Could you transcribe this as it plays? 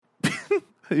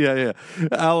Yeah.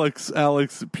 Alex,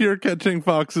 pure catching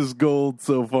foxes gold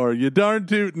so far. You darn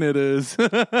tootin' it is.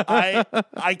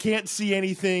 I can't see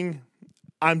anything.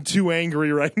 I'm too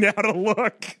angry right now to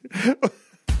look.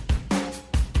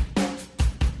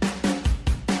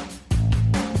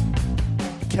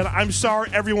 I'm sorry,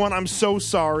 everyone. I'm so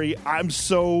sorry. I'm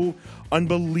so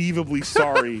unbelievably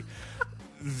sorry.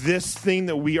 This thing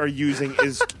that we are using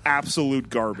is absolute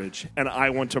garbage, and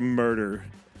I want to murder.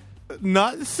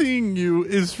 Not seeing you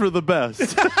is for the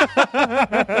best.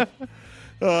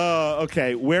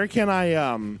 Okay, where can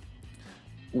I?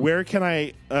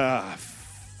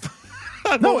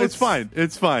 No, it's fine.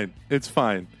 It's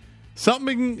fine.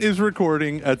 Something is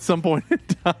recording at some point in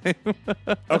time.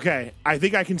 Okay, I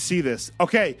think I can see this.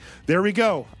 Okay, there we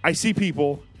go. I see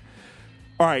people.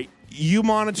 All right, you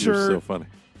monitor. You're so funny.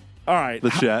 All right, The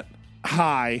chat.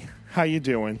 Hi, how you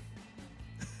doing?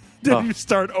 Did you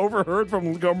start overheard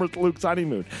from Gomer Luke's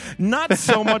honeymoon? Not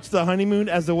so much the honeymoon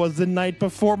as it was the night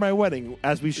before my wedding,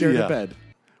 as we shared a bed.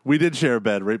 We did share a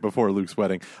bed right before Luke's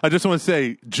wedding. I just want to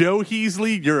say, Joe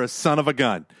Heasley, you're a son of a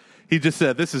gun. He just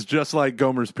said, this is just like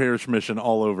Gomer's parish mission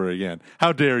all over again.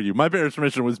 How dare you? My parish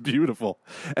mission was beautiful.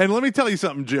 And let me tell you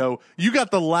something, Joe. You got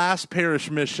the last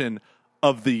parish mission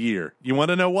of the year. You want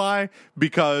to know why?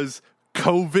 Because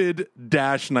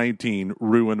COVID-19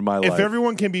 ruined my life. If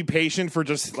everyone can be patient for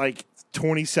just like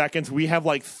 20 seconds, we have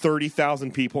like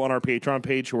 30,000 people on our Patreon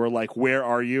page who are like, where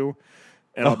are you?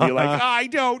 And I'll be like, I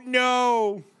don't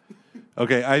know.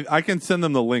 Okay, I can send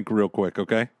them the link real quick,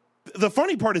 okay? The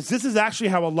funny part is this is actually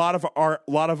how a lot of our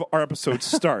episodes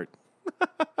start.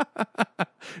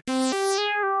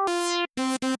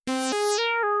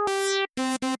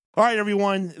 All right,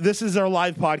 everyone. This is our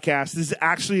live podcast. This is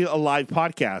actually a live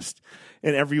podcast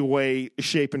in every way,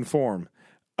 shape, and form.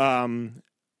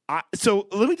 So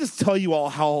let me just tell you all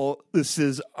how this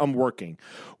is working.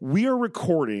 We are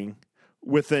recording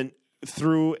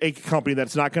through a company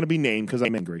that's not going to be named because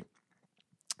I'm angry.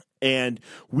 And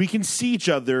we can see each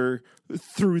other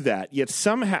through that. Yet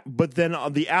somehow, but then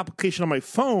the application on my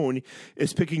phone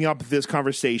is picking up this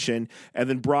conversation and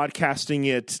then broadcasting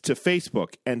it to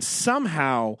Facebook. And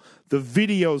somehow the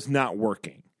video's not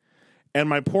working. And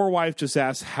my poor wife just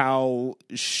asked how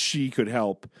she could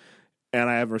help, and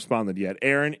I haven't responded yet.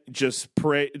 Aaron, just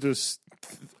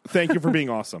thank you for being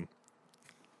awesome.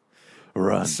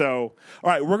 Run. So,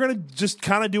 all right, we're gonna just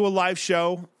kind of do a live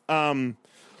show.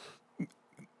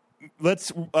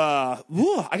 Let's.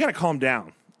 I gotta calm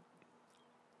down.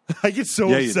 I get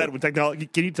so upset with technology.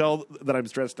 Can you tell that I'm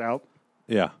stressed out?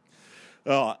 Yeah.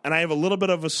 And I have a little bit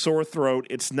of a sore throat.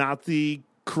 It's not the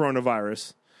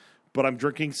coronavirus, but I'm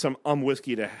drinking some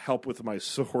whiskey to help with my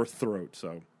sore throat.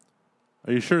 So,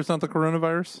 are you sure it's not the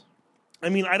coronavirus? I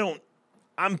mean,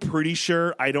 I'm pretty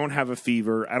sure I don't have a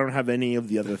fever. I don't have any of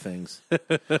the other things.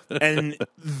 And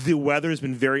the weather has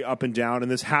been very up and down,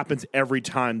 and this happens every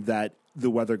time that the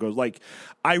weather goes. Like,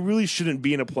 I really shouldn't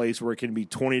be in a place where it can be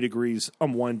 20 degrees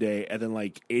on one day and then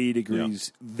like 80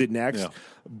 degrees the next,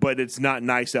 but it's not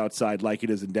nice outside like it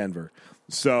is in Denver.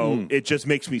 So it just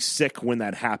makes me sick when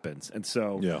that happens. And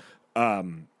so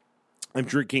I'm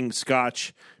drinking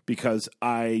scotch because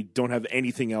I don't have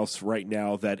anything else right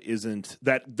now that isn't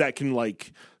that can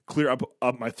like clear up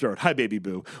my throat. Hi, baby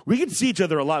boo. We can see each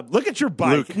other a lot. Look at your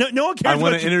bike. Luke, no one cares. I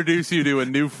want to introduce you to a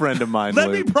new friend of mine. Let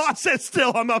me process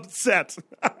still. I'm upset.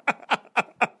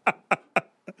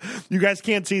 You guys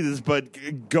can't see this,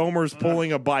 but Gomer's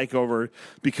pulling a bike over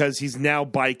because he's now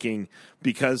biking.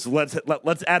 Because let's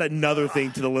add another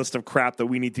thing to the list of crap that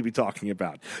we need to be talking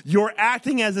about. You're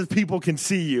acting as if people can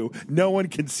see you. No one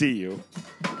can see you.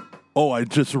 Oh, I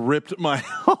just ripped my...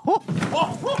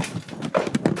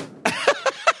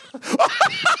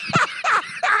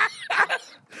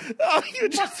 Oh, your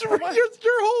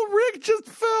whole rig just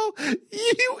fell.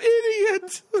 You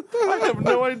idiot. I have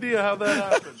no idea how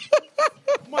that happened.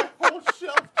 My whole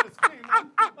shelf just came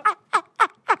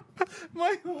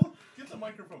in. Get the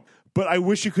microphone. But I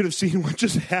wish you could have seen what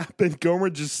just happened. Gomer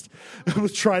just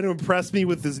was trying to impress me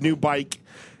with his new bike,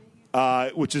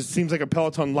 which seems like a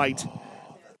Peloton Light,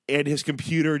 and his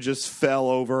computer just fell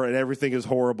over, and everything is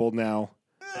horrible now.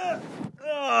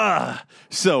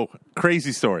 So,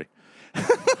 crazy story.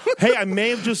 Hey, I may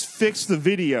have just fixed the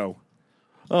video.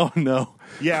 Oh, no.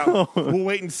 Yeah, we'll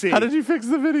wait and see. How did you fix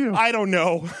the video? I don't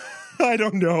know. I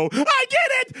don't know. I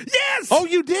did it! Yes! Oh,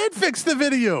 you did fix the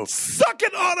video. Suck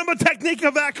it, Anima Technica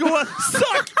Vacua.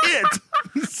 Suck it.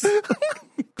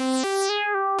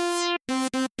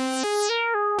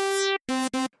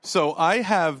 So I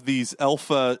have these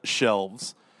Elfa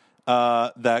shelves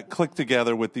that click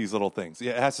together with these little things.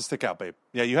 Yeah, it has to stick out, babe.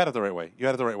 Yeah, you had it the right way.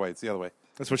 It's the other way.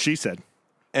 That's what she said.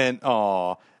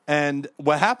 And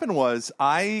what happened was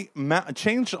I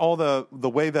changed all the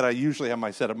way that I usually have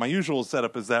my setup. My usual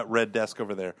setup is that red desk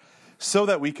over there, so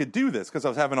that we could do this because I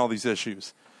was having all these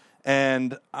issues.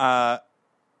 And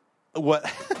what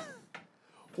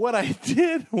I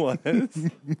did was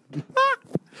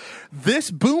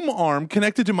this boom arm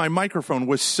connected to my microphone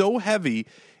was so heavy.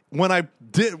 When I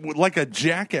did, like a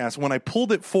jackass, when I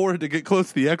pulled it forward to get close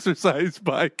to the exercise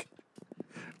bike,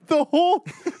 the whole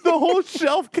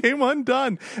shelf came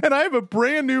undone. And I have a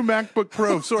brand new MacBook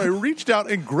Pro, so I reached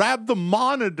out and grabbed the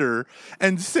monitor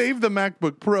and saved the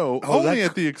MacBook Pro, only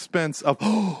at the expense of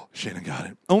Shannon got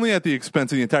it. Only at the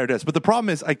expense of the entire desk. But the problem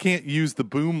is I can't use the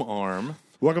boom arm.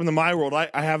 Welcome to my world. I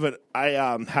haven't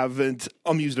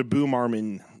used a boom arm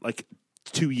in like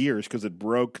 2 years because it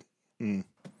broke.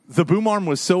 The boom arm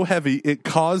was so heavy it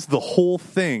caused the whole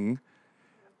thing.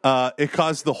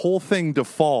 To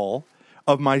fall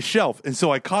of my shelf, and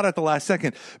so I caught it at the last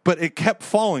second, but it kept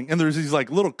falling, and there's these like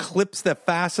little clips that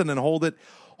fasten and hold it.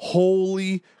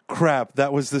 Holy crap,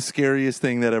 that was the scariest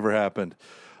thing that ever happened.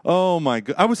 Oh my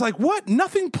god, I was like, what?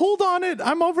 Nothing pulled on it.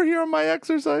 I'm over here on my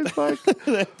exercise bike.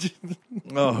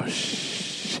 Oh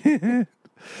shit.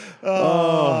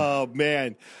 Oh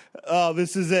man. Oh,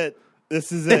 this is it.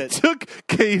 It took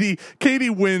Katie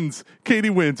wins.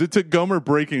 It took Gomer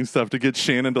breaking stuff to get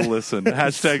Shannon to listen.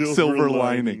 Hashtag silver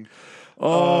lining.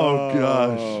 Oh,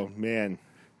 gosh. Oh, man.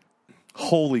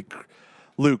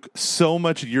 Luke, so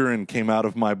much urine came out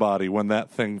of my body when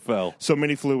that thing fell. So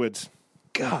many fluids.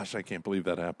 Gosh, I can't believe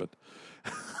that happened.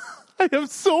 I have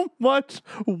so much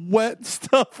wet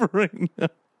stuff right now.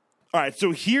 All right,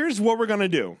 so here's what we're going to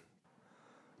do.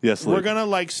 Yes, Luke. We're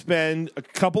going to spend a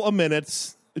couple of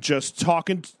minutes just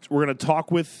talking. We're going to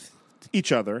talk with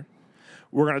each other.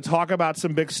 We're going to talk about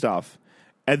some big stuff,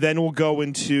 and then we'll go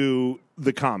into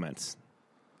the comments.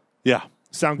 Yeah.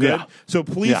 Sound good? Yeah. So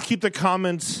please keep the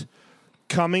comments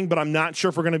coming, but I'm not sure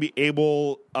if we're going to be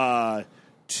able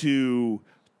to.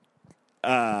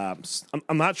 I'm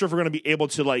not sure if we're going to be able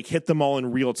to hit them all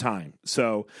in real time.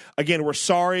 So again, we're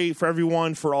sorry for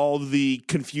everyone for all the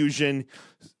confusion.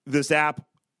 This app,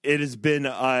 it has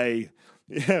been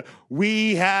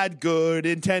we had good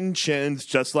intentions,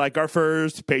 just like our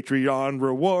first Patreon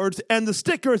rewards and the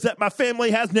stickers that my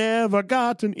family has never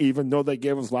gotten, even though they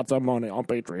gave us lots of money on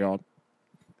Patreon.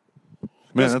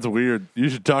 Man, that's weird. You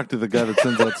should talk to the guy that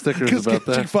sends out stickers about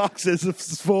that. Fox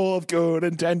is full of good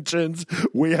intentions.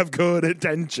 We have good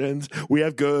intentions. We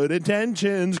have good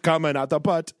intentions coming out the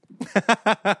butt.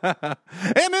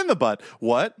 And in the butt.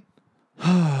 What?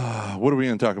 What are we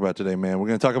going to talk about today, man? We're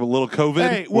going to talk about a little COVID.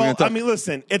 Hey, well,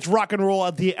 listen, it's rock and roll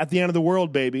at the end of the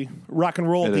world, baby. Rock and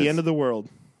roll at the end of the world.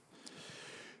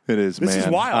 It is, man. This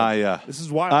is wild. This is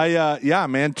wild. Yeah,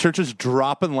 man. Churches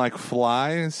dropping like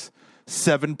flies.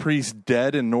 7 priests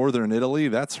dead in northern Italy.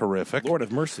 That's horrific. Lord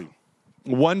have mercy.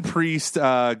 One priest,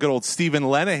 good old Stephen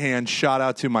Lenahan, shout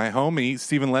out to my homie.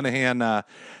 Stephen Lenahan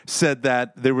said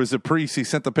that there was a priest he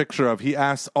sent the picture of. He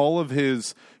asked all of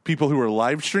his people who were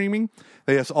live streaming,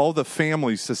 they asked all the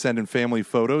families to send in family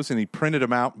photos, and he printed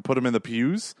them out and put them in the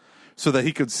pews so that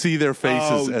he could see their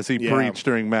faces as he preached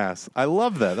during Mass. I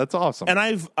love that. That's awesome. And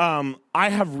I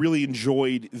have really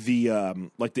enjoyed the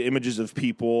the images of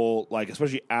people,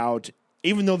 especially out,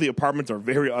 even though the apartments are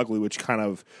very ugly, which kind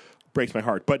of breaks my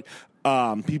heart. But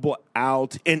people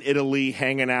out in Italy,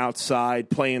 hanging outside,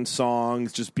 playing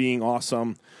songs, just being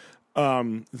awesome.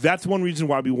 That's one reason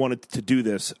why we wanted to do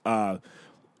this.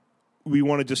 We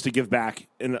wanted just to give back,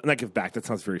 and not give back. That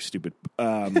sounds very stupid.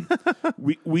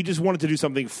 We just wanted to do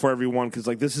something for everyone because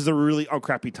this is a really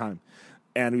crappy time,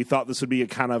 and we thought this would be a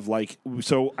kind of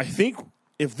So I think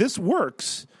if this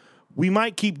works, we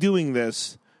might keep doing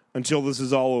this until this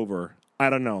is all over.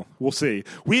 I don't know. We'll see.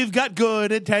 We've got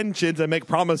good intentions and make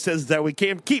promises that we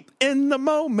can't keep in the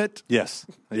moment. Yes.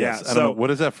 Yeah. I don't know. What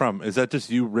is that from? Is that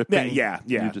just you ripping? Yeah.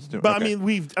 You just do, but okay.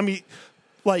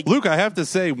 Luke, I have to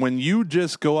say, when you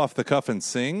just go off the cuff and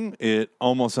sing, it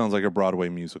almost sounds like a Broadway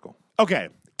musical. Okay.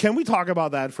 Can we talk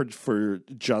about that for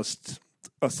just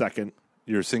a second?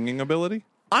 Your singing ability?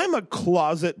 I'm a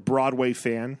closet Broadway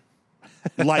fan.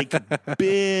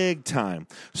 Big time.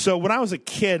 So when I was a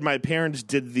kid, my parents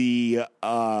did the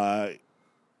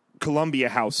Columbia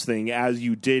House thing, as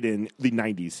you did in the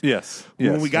 90s. Yes.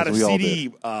 When we got a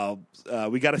CD,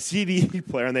 we got a CD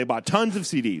player, and they bought tons of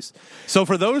CDs. So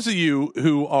for those of you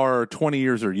who are 20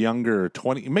 years or younger,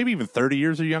 20, maybe even 30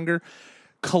 years or younger,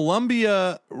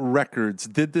 Columbia Records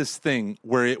did this thing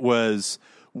where it was,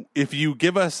 if you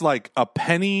give us a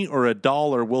penny or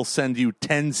 $1, we'll send you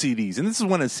 10 CDs. And this is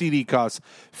when a CD costs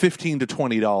 $15 to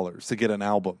 $20 to get an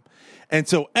album. And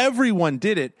so everyone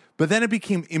did it, but then it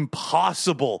became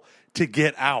impossible to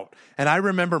get out. And I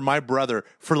remember my brother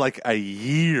for like a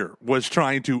year was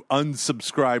trying to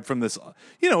unsubscribe from this.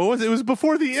 You know, it was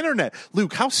before the internet.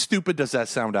 Luke, how stupid does that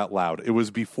sound out loud? It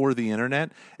was before the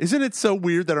internet. Isn't it so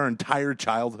weird that our entire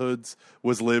childhoods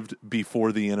was lived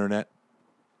before the internet?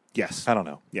 Yes. I don't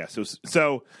know. Yes.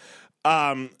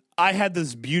 I had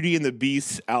this Beauty and the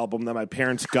Beast album that my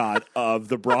parents got of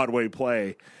the Broadway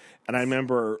play. And I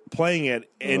remember playing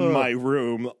it in my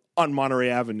room on Monterey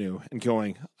Avenue and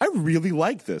going, I really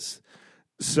like this.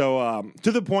 So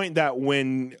to the point that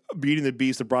when Beauty and the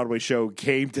Beast, the Broadway show,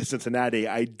 came to Cincinnati,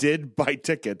 I did buy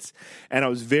tickets. And I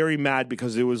was very mad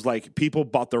because it was like people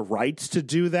bought the rights to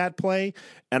do that play.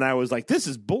 And I was like, this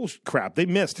is bullshit crap. They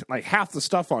missed like half the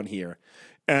stuff on here.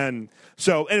 And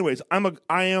so anyways,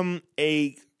 I am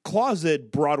a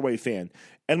closet Broadway fan.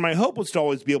 And my hope was to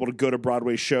always be able to go to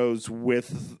Broadway shows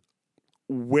with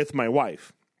my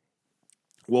wife.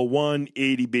 Well, one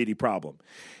itty-bitty problem.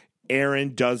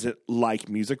 Aaron doesn't like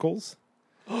musicals.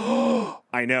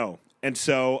 I know. And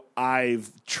so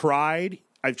I've tried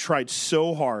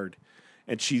so hard,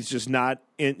 and she's just not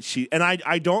in.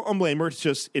 I don't blame her. It's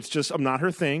just I'm not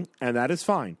her thing, and that is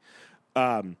fine.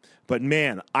 But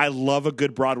man, I love a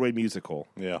good Broadway musical.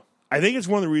 Yeah. I think it's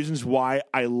one of the reasons why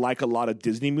I like a lot of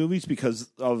Disney movies because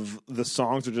of the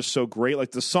songs are just so great.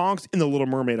 Like the songs in The Little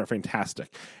Mermaid are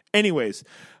fantastic. Anyways,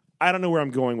 I don't know where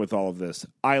I'm going with all of this.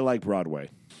 I like Broadway.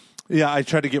 Yeah, I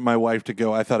tried to get my wife to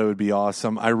go. I thought it would be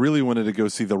awesome. I really wanted to go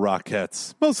see the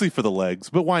Rockettes, mostly for the legs,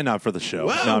 but why not for the show?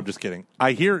 Whoa. No, I'm just kidding.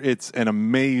 I hear it's an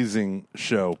amazing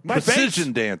show.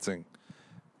 Precision dancing.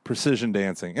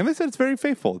 And they said it's very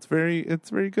faithful. It's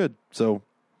very good. So,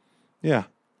 yeah.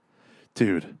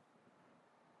 Dude.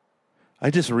 I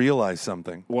just realized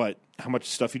something. What? How much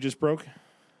stuff you just broke?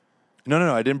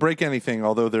 No. I didn't break anything,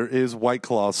 although there is White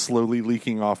Claw slowly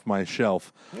leaking off my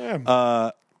shelf.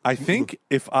 Yeah. I think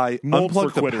if I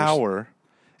unplug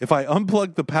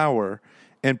the power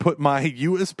and put my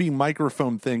USB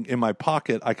microphone thing in my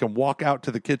pocket, I can walk out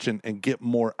to the kitchen and get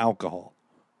more alcohol.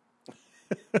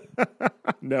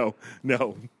 No.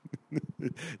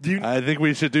 I think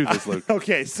we should do this, Luke.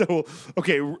 Okay,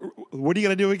 what are you going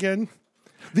to do again?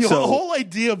 The whole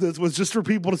idea of this was just for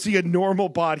people to see a normal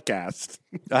podcast.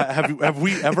 Have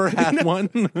we ever had one?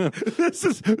 This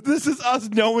is us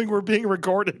knowing we're being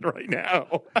recorded right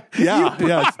now. Yeah, you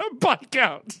brought a bike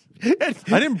out. I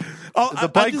didn't.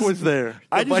 The bike was there.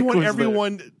 I just want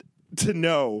everyone to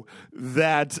know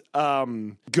that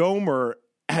Gomer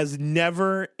has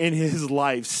never in his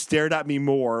life stared at me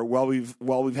more while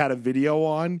we've had a video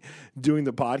on doing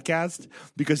the podcast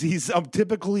because he's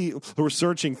typically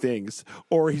researching things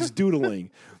or he's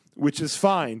doodling, which is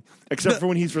fine, except for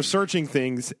when he's researching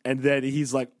things and then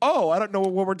he's like, "Oh, I don't know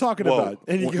what we're talking about."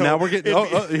 And you go, now we're getting.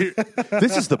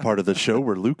 This is the part of the show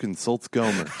where Luke insults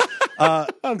Gomer.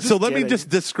 So let me just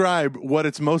describe what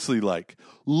it's mostly like.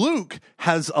 Luke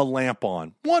has a lamp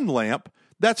on, one lamp.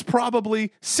 That's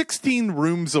probably 16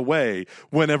 rooms away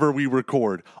whenever we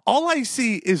record. All I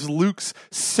see is Luke's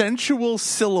sensual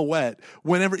silhouette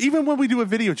even when we do a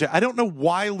video chat. I don't know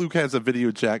why Luke has a video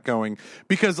chat going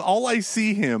because all I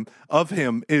see of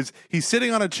him is he's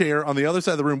sitting on a chair on the other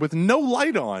side of the room with no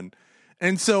light on.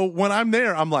 And so when I'm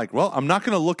there, I'm like, well, I'm not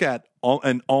going to look at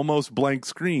an almost blank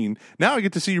screen. Now I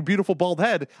get to see your beautiful bald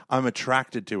head. I'm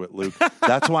attracted to it, Luke.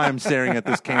 That's why I'm staring at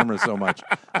this camera so much.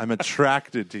 I'm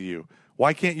attracted to you.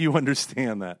 Why can't you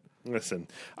understand that? Listen,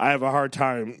 I have a hard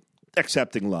time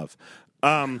accepting love.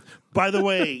 By the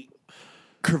way,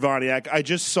 Kervaniak, I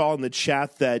just saw in the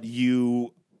chat that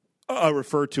you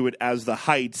refer to it as the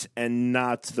Heights and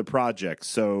not the project.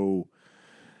 So,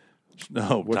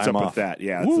 what's up with that?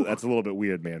 Yeah, that's a little bit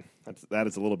weird, man. That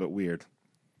is a little bit weird.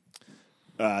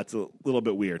 It's a little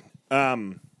bit weird. Yeah.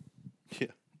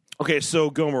 Okay,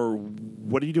 so Gomer,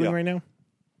 what are you doing right now?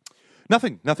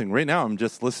 Nothing. Right now, I'm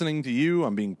just listening to you.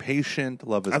 I'm being patient.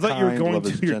 Love is kind. I thought you were going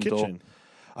to your gentle. kitchen.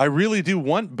 I really do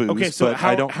want booze. Okay, so but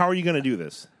I don't. How are you going to do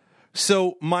this?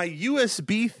 So my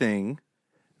USB thing,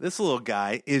 this little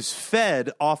guy, is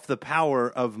fed off the power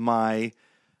of my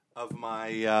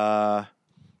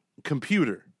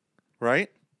computer,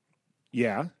 right?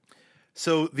 Yeah.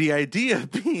 So the idea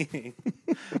being,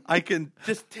 I can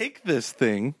just take this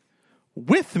thing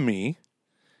with me.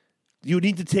 You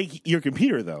need to take your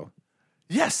computer, though.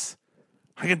 Yes,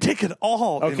 I can take it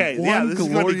all. Okay, in yeah, one this is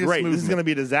going to be great. Movement. This is going to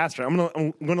be a disaster. I'm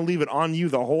going to leave it on you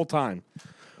the whole time.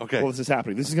 Okay. Well, this is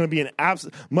happening. This is going to be an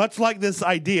much like this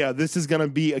idea. This is going to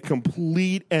be a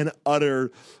complete and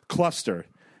utter cluster.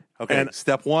 Okay. And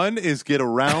step one is get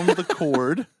around the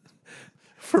cord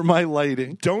for my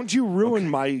lighting. Don't you ruin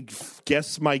my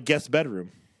guest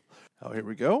bedroom. Oh, here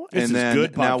we go. This and is then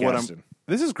good now podcasting.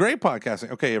 this is great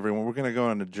podcasting. Okay, everyone, we're going to go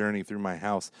on a journey through my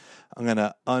house. I'm going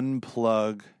to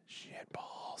unplug shit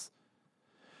balls.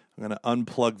 I'm going to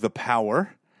unplug the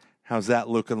power. How's that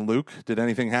looking, Luke? Did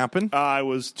anything happen? I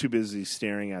was too busy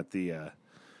staring at the.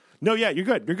 No, yeah, you're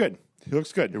good. You're good. He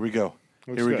looks good. Here we go.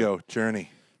 Looks Here we good. go.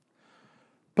 Journey.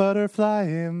 Butterfly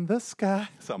in the sky.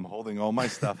 So I'm holding all my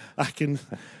stuff. I can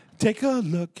take a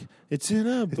look. It's in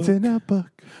a book. It's in a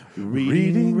book.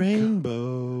 Reading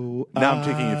Rainbow. Now I'm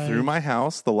taking you through my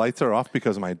house. The lights are off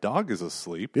because my dog is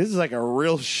asleep. This is like a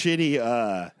real shitty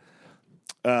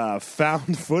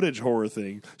found footage horror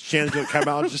thing. Shannon's gonna come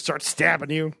out and just start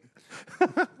stabbing you.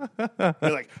 You're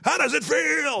like, how does it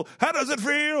feel? How does it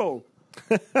feel?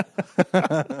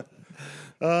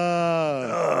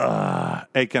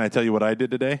 Hey, can I tell you what I did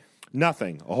today?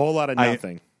 Nothing. A whole lot of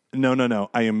nothing. No.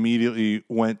 I immediately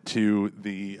went to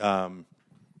the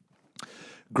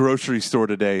grocery store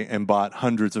today and bought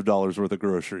hundreds of dollars worth of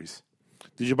groceries.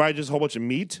 Did you buy just a whole bunch of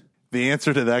meat? The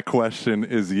answer to that question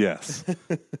is yes.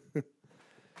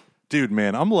 Dude,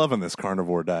 man, I'm loving this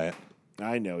carnivore diet.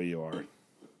 I know you are.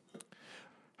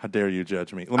 How dare you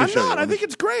judge me? Let me I'm show not. you. I think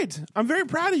it's great. I'm very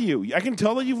proud of you. I can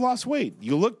tell that you've lost weight.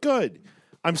 You look good.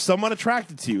 I'm somewhat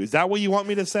attracted to you. Is that what you want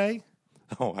me to say?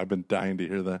 Oh, I've been dying to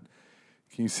hear that.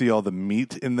 Can you see all the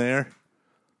meat in there?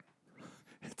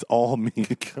 It's all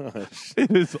meat. Gosh. It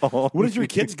is all What is your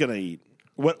meat. kids going to eat?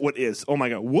 What is? Oh, my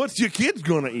God. What's your kids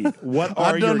going to eat? What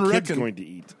are I'm your done kids reckoning. going to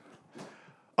eat?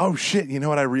 Oh, shit. You know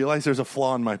what? I realized there's a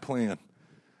flaw in my plan.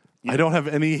 I don't have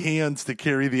any hands to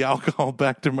carry the alcohol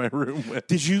back to my room with.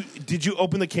 Did you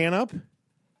open the can up?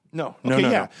 No. Okay,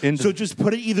 yeah. No. So just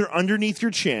put it either underneath your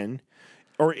chin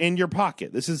or in your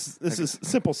pocket. This is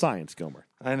simple science, Gomer.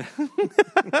 I know.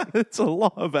 It's a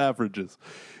law of averages.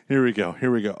 Here we go.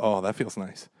 Oh, that feels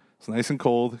nice. It's nice and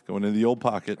cold. Going into the old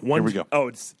pocket. Here we go. Oh,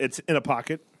 it's in a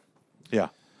pocket. Yeah.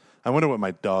 I wonder what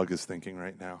my dog is thinking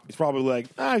right now. He's probably like,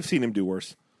 I've seen him do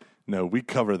worse. No, we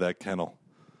cover that kennel.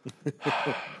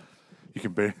 You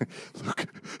can barely...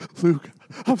 Luke,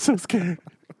 I'm so scared.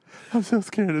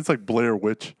 It's like Blair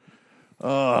Witch.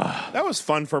 That was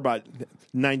fun for about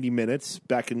 90 minutes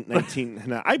back in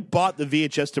 19... I bought the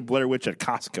VHS to Blair Witch at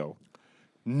Costco.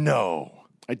 No.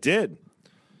 I did.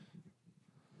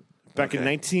 Back in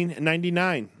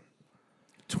 1999.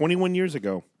 21 years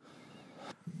ago.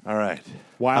 All right.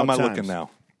 Wild How am I times. looking now?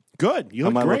 Good. You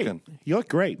look How am I great. looking? You look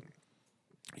great.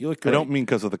 I don't mean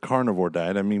because of the carnivore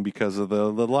diet. I mean because of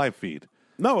the live feed.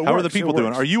 No, it How are works. the people It doing?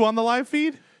 works. Are you on the live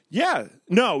feed? Yeah.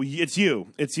 No, it's you.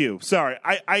 It's you. Sorry.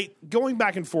 I going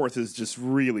back and forth is just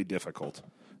really difficult.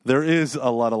 There is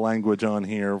a lot of language on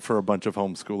here for a bunch of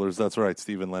homeschoolers. That's right,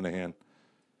 Stephen Lenahan.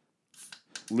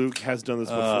 Luke has done this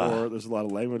before. There's a lot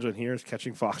of language on here. It's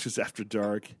Catching Foxes After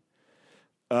Dark.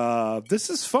 This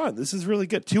is fun. This is really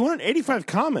good. 285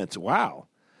 comments. Wow.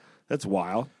 That's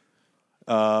wild.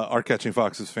 Our Catching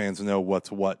Foxes fans know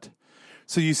what's what.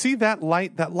 So you see that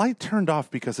light? That light turned off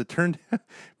because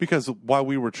because while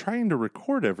we were trying to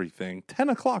record everything, 10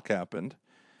 o'clock happened,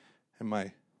 and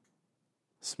my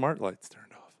smart lights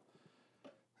turned off.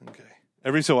 Okay.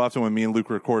 Every so often when me and Luke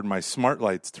record, my smart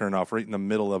lights turn off right in the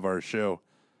middle of our show.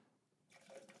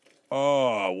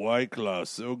 Oh, White Claw,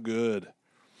 so good.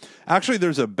 Actually,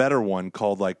 there's a better one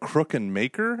called like Crook and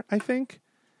Maker, I think,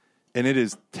 and it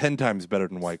is 10 times better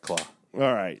than White Claw.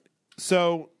 All right.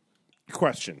 So,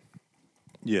 question.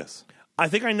 Yes. I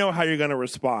think I know how you're going to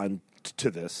respond to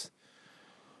this.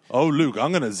 Oh, Luke,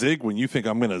 I'm going to zig when you think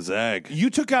I'm going to zag. You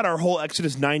took out our whole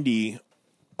Exodus 90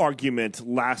 argument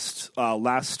last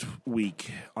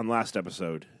week on last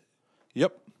episode,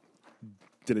 Yep.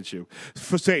 didn't you?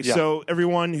 So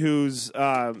everyone who's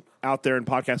out there in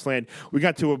podcast land, we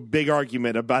got to a big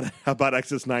argument about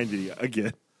Exodus 90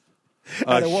 again. And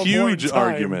A at one point huge in time,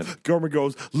 argument. Gomer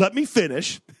goes, "Let me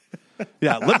finish."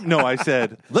 Yeah. I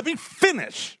said, let me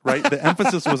finish, right? The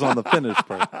emphasis was on the finish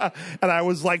part. And I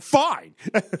was like, "Fine."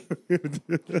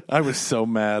 I was so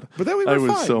mad. But then we were I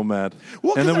was fine. so mad.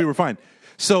 Well, and then 'cause we were fine.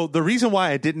 So the reason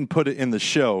why I didn't put it in the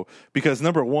show, because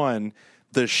number one,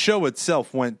 the show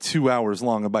itself went 2 hours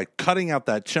long. And by cutting out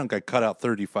that chunk, I cut out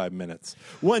 35 minutes.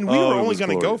 When we Oh, were it only was going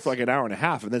to go glorious. for like an hour and a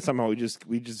half, and then somehow we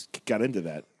just got into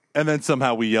that. And then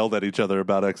somehow we yelled at each other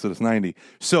about Exodus 90.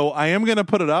 So I am going to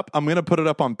put it up. I'm going to put it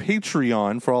up on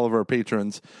Patreon for all of our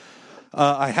patrons.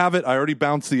 I have it. I already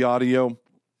bounced the audio.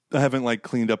 I haven't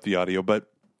cleaned up the audio,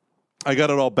 but I got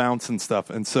it all bounced and stuff.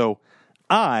 And so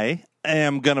I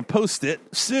am going to post it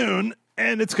soon,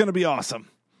 and it's going to be awesome.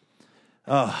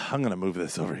 I'm going to move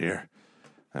this over here.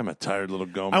 I'm a tired little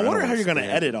Gomer. I wonder don't how you're going to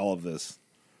stand. edit all of this.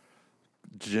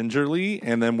 gingerly,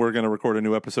 and then we're going to record a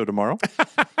new episode tomorrow.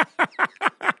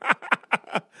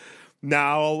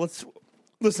 Now, let's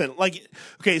listen.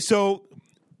 Okay, so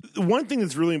one thing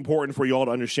that's really important for you all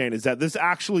to understand is that this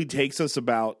actually takes us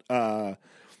about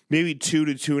maybe 2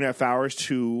 to 2.5 hours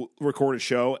to record a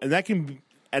show, and that can be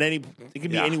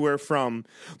anywhere from.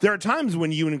 There are times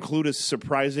when you include a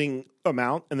surprising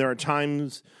amount, and there are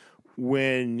times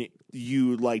when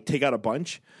you take out a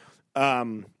bunch.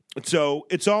 So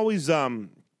it's always this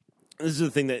is the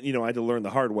thing that I had to learn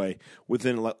the hard way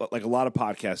within a lot of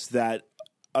podcasts that.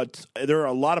 There are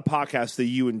a lot of podcasts that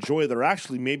you enjoy that are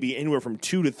actually maybe anywhere from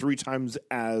 2 to 3 times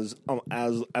as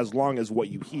long as what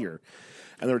you hear,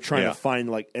 and they're trying to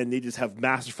find and they just have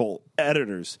masterful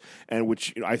editors, and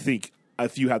which I think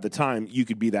if you have the time you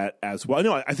could be that as well.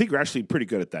 No, I think you're actually pretty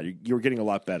good at that. You're getting a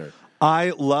lot better.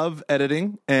 I love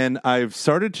editing, and I've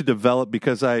started to develop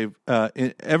because I've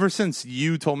ever since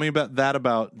you told me about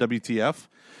WTF,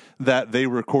 that they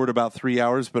record about 3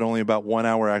 hours, but only about 1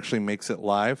 hour actually makes it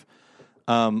live.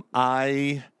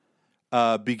 I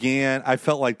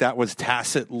felt like that was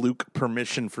tacit Luke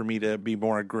permission for me to be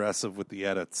more aggressive with the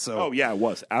edits. So, it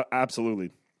was.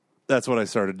 Absolutely. That's what I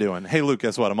started doing. Hey, Luke,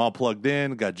 guess what? I'm all plugged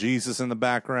in, got Jesus in the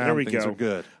background. There we Things go. are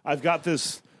good. I've got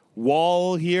this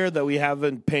wall here that we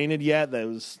haven't painted yet. That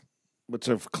was lots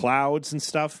of clouds and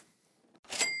stuff.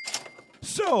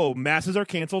 So, masses are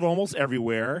canceled almost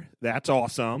everywhere. That's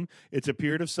awesome. It's a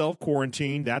period of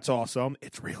self-quarantine. That's awesome.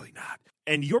 It's really not.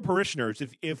 And your parishioners,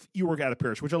 if you work at a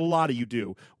parish, which a lot of you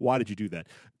do, why did you do that?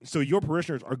 So your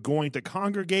parishioners are going to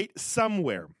congregate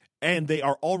somewhere, and they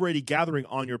are already gathering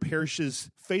on your parish's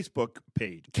Facebook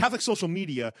page. Catholic Social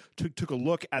Media took a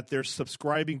look at their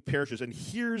subscribing parishes, and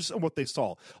here's what they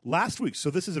saw. Last week,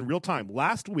 so this is in real time,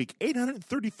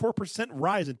 834%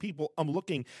 rise in people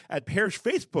looking at parish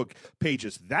Facebook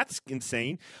pages. That's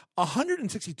insane.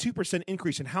 162%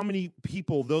 increase in how many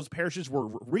people those parishes were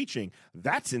reaching.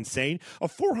 That's insane. A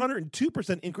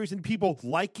 402% increase in people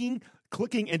liking,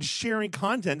 clicking, and sharing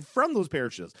content from those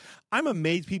parishes. I'm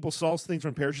amazed people saw things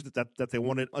from parishes that they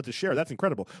wanted to share. That's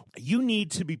incredible. You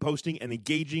need to be posting and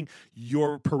engaging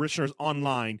your parishioners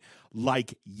online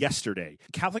like yesterday.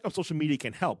 Catholic on social media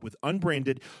can help with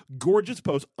unbranded, gorgeous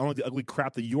posts on the ugly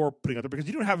crap that you're putting out there because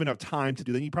you don't have enough time to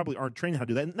do that. And you probably aren't trained how to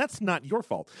do that, and that's not your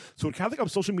fault. So what Catholic on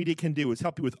social media can do is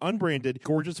help you with unbranded,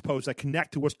 gorgeous posts that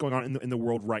connect to what's going on in the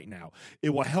world right now.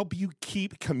 It will help you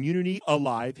keep community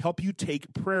alive, help you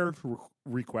take prayer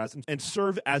requests, and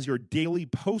serve as your daily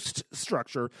post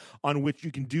structure on which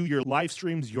you can do your live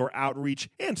streams, your outreach,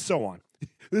 and so on.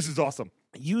 This is awesome.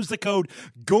 Use the code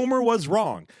Gomer Was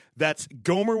Wrong. That's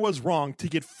Gomer Was Wrong to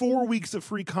get 4 weeks of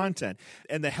free content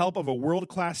and the help of a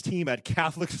world-class team at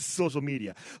Catholic Social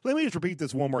Media. Let me just repeat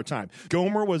this one more time.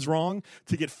 Gomer Was Wrong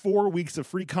to get 4 weeks of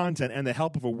free content and the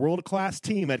help of a world-class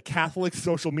team at Catholic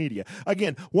Social Media.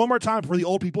 Again, one more time for the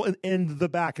old people in the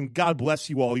back, and God bless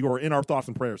you all. You are in our thoughts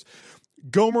and prayers.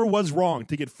 Gomer Was Wrong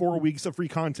to get 4 weeks of free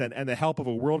content and the help of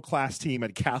a world-class team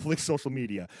at Catholic Social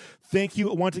Media. Thank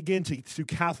you once again to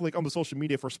Catholic on the social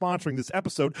media for sponsoring this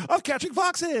episode of Catching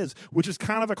Foxes, which is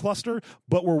kind of a cluster,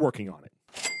 but we're working on it.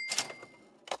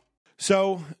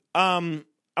 So, I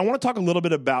want to talk a little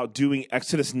bit about doing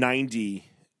Exodus 90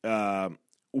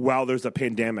 while there's a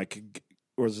pandemic,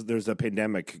 or there's a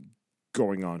pandemic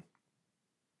going on.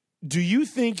 Do you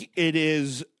think it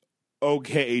is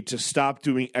okay to stop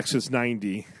doing Exodus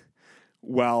 90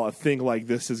 while a thing like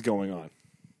this is going on?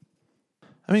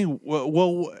 I mean,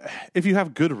 well, if you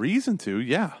have good reason to,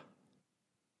 yeah.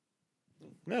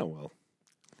 No, well,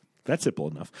 that's simple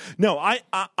enough. No, I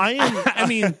am. I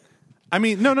mean,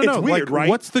 no. It's weird, right?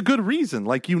 What's the good reason?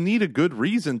 You need a good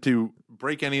reason to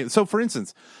break any. So, for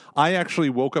instance, I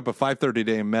actually woke up at 5:30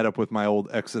 today and met up with my old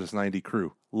Exodus 90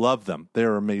 crew. Love them;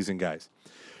 they're amazing guys.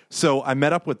 So I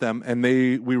met up with them, and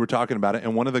we were talking about it,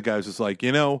 and one of the guys was like,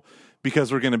 because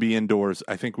we're going to be indoors,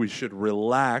 I think we should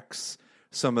relax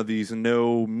some of these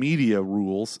no media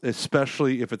rules,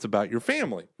 especially if it's about your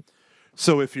family.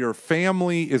 So if your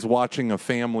family is watching a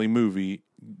family movie,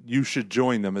 you should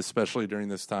join them, especially during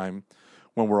this time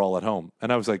when we're all at home.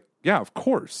 And I was like, yeah, of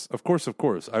course.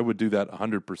 I would do that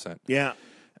 100%. Yeah.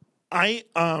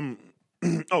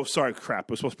 Oh, sorry, crap.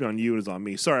 It was supposed to be on you. It is on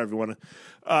me. Sorry, everyone.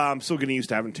 I'm still getting used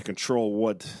to having to control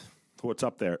what's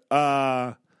up there.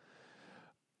 I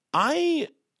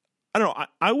don't know.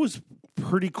 I was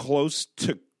pretty close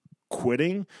to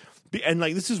quitting, and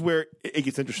this is where it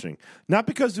gets interesting. Not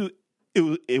because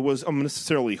it was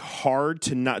unnecessarily hard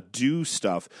to not do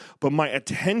stuff, but my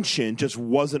attention just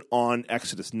wasn't on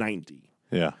Exodus 90.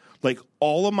 Yeah,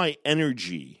 all of my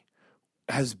energy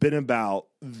has been about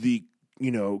the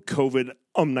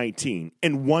COVID-19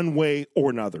 in one way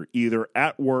or another, either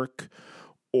at work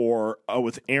or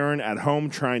with Aaron at home,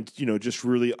 trying to, just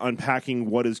really unpacking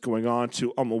what is going on,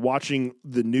 to watching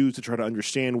the news to try to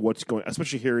understand what's going,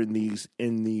 especially here in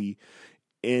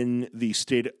the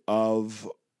state of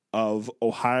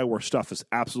Ohio, where stuff is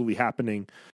absolutely happening.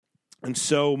 And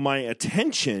so my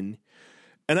attention,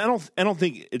 and I don't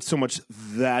think it's so much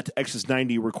that Exodus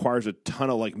 90 requires a ton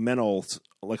of mental,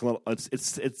 it's not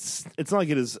like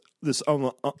it is this,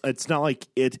 it's not like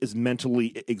it is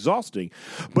mentally exhausting,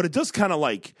 but it does kind of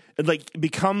it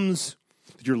becomes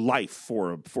your life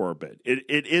for a bit.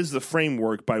 It is the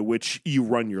framework by which you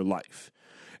run your life.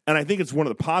 And I think it's one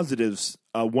of the positives,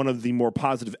 one of the more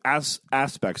positive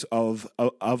aspects of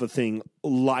a thing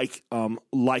like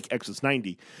Exodus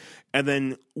 90. And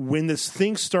then when this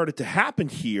thing started to happen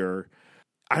here,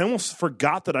 I almost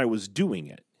forgot that I was doing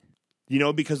it,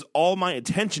 because all my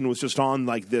attention was just on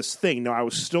this thing. Now, I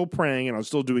was still praying and I was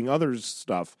still doing other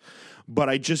stuff, but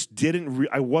I just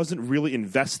I wasn't really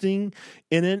investing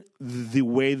in it the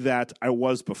way that I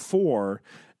was before.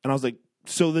 And I was like,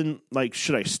 so then,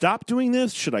 should I stop doing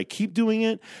this? Should I keep doing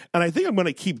it? And I think I'm going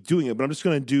to keep doing it, but I'm just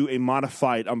going to do a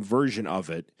modified version of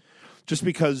it, just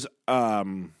because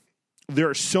there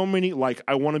are so many.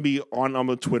 I want to be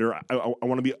on Twitter. I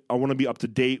want to be up to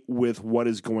date with what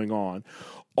is going on.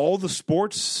 All the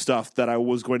sports stuff that I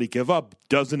was going to give up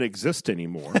doesn't exist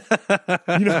anymore. So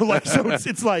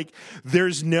it's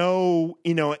there's no,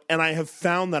 and I have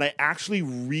found that I actually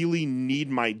really need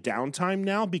my downtime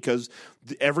now, because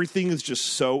everything is just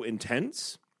so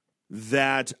intense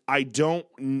that I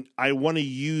want to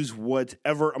use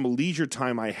whatever leisure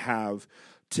time I have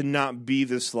to not be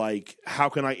this how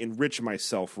can I enrich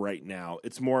myself right now?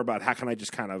 It's more about how can I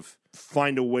just kind of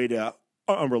find a way to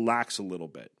relax a little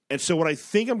bit. And so what I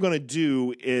think I'm going to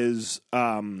do is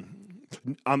I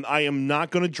am not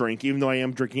going to drink, even though I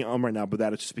am drinking right now. But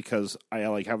that is just because I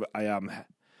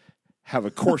have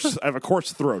a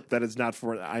coarse throat. That is not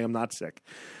for. I am not sick.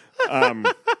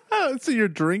 So you're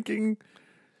drinking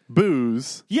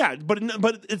booze, yeah, but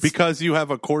it's because you have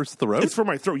a coarse throat. It's for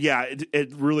my throat. Yeah,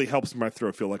 it really helps my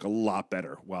throat feel a lot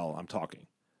better while I'm talking.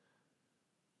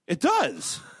 It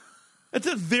does. It's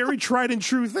a very tried and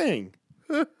true thing.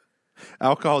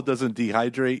 Alcohol doesn't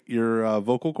dehydrate your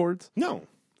vocal cords? No.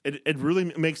 It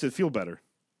really makes it feel better.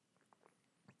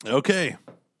 Okay.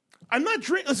 I'm not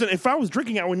drinking. Listen, if I was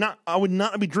drinking, I would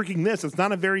not be drinking this. It's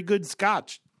not a very good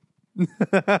scotch.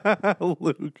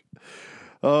 Luke.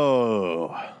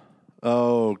 Oh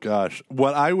gosh.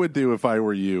 What I would do if I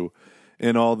were you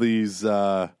in all these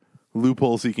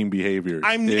loophole-seeking behaviors.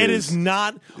 It is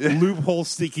not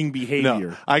loophole-seeking behavior.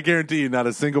 No, I guarantee you not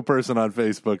a single person on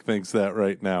Facebook thinks that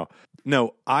right now.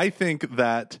 No, I think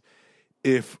that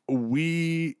if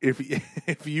you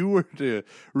were to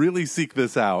really seek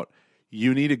this out,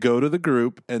 you need to go to the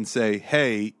group and say,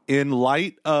 hey, in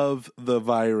light of the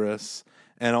virus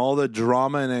and all the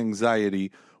drama and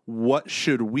anxiety, what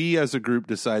should we as a group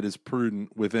decide is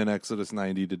prudent within Exodus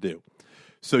 90 to do?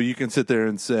 So you can sit there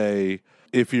and say,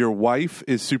 if your wife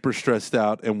is super stressed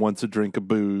out and wants a drink of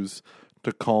booze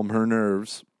to calm her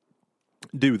nerves,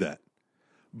 do that.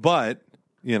 But,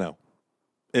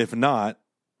 if not,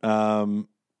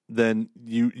 then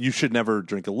you should never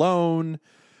drink alone.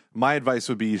 My advice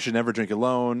would be you should never drink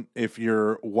alone. If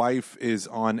your wife is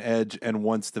on edge and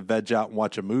wants to veg out and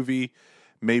watch a movie,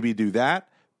 maybe do that.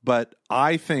 But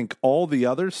I think all the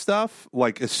other stuff,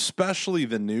 especially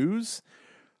the news,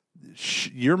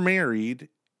 you're married.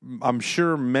 I'm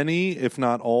sure many, if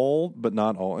not all, but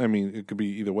not all. I mean, it could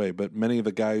be either way, but many of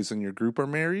the guys in your group are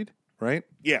married, right?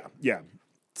 Yeah.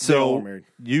 So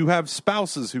you have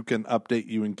spouses who can update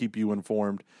you and keep you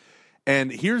informed.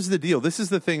 And here's the deal. This is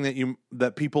the thing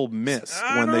that people miss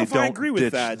when they don't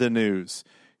ditch the news.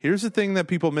 Here's the thing that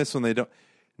people miss when they don't.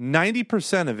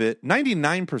 90% of it,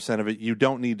 99% of it, you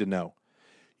don't need to know.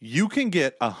 You can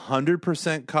get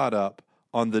 100% caught up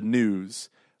on the news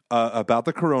about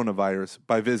the coronavirus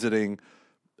by visiting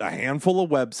a handful of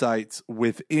websites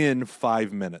within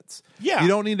 5 minutes. Yeah. You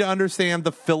don't need to understand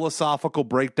the philosophical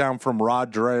breakdown from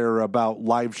Rod Dreher about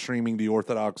live streaming the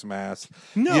Orthodox Mass.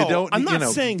 No, I'm not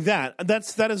saying that.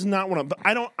 That is not what I'm.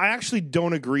 I actually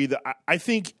don't agree that. I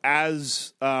think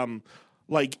as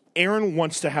Aaron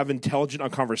wants to have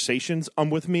intelligent conversations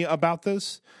with me about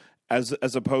this,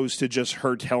 as opposed to just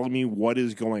her telling me what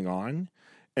is going on,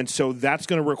 and so that's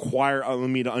going to require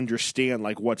me to understand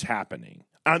what's happening.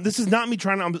 This is not me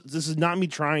trying to. This is not me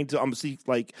trying to see.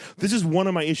 This is one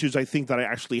of my issues. I think that I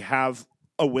actually have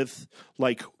with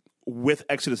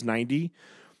Exodus 90.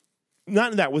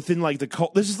 Not that within the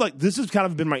cult. This has kind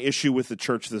of been my issue with the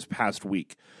church this past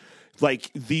week.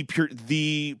 like the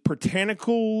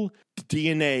puritanical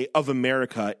DNA of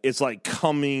America is like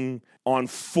coming on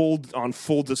full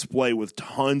display with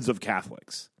tons of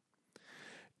Catholics.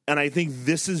 And I think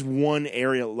this is one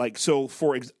area, like, so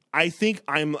I think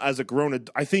I'm, as a grown,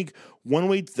 I think one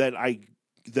way that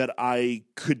I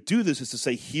could do this is to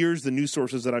say, here's the news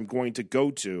sources that I'm going to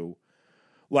go to.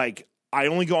 Like, I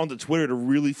only go onto Twitter to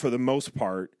really, for the most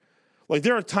part, like,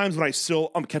 there are times when I still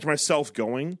catch myself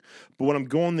going, but when I'm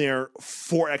going there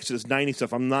for Exodus 90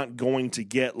 stuff, I'm not going to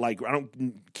get, like, I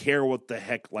don't care what the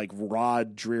heck, like,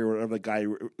 Rod Dreher, or whatever the guy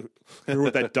who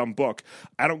wrote that dumb book.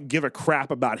 I don't give a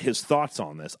crap about his thoughts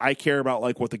on this. I care about,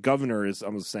 like, what the governor is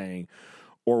saying,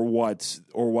 or what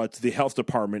the health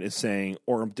department is saying,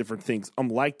 or different things. I'm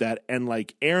like that, and,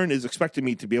 like, Erin is expecting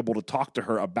me to be able to talk to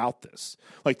her about this.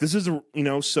 Like, this is,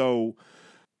 so...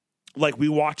 Like, we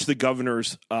watched the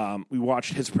governor's, we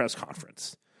watched his press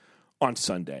conference on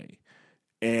Sunday,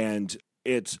 and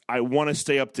I want to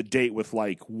stay up to date with,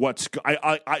 like,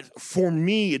 for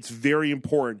me, it's very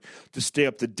important to stay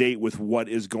up to date with what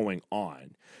is going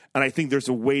on. And I think there's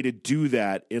a way to do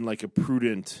that in, like, a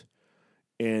prudent,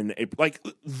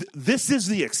 this is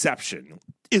the exception,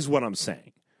 is what I'm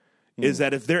saying. Is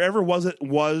that if there ever was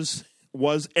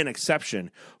an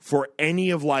exception for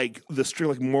any of, like, the strict,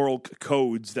 like, moral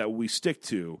codes that we stick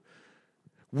to,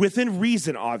 within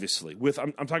reason, obviously.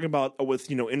 I'm talking about in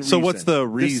reason. So what's the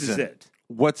reason? This is it.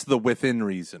 What's the within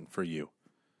reason for you?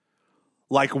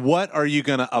 Like, what are you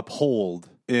going to uphold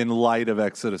in light of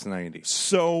Exodus 90?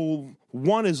 So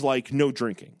one is, like, no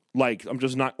drinking. Like, I'm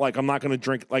just not, like, I'm not going to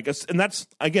drink, like, and that's,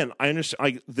 again, I understand,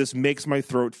 like, this makes my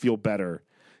throat feel better.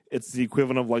 It's the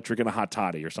equivalent of, like, drinking a hot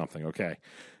toddy or something, okay?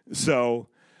 So,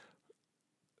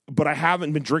 but I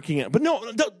haven't been drinking it. But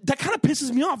no, that kind of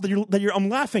pisses me off I'm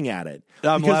laughing at it.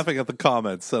 I'm laughing at the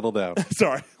comments. Settle down.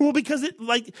 Sorry. Well, because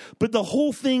but the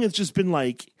whole thing has just been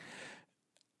like,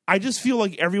 I just feel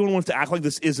like everyone wants to act like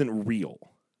this isn't real.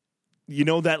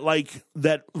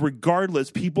 That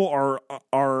regardless, people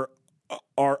are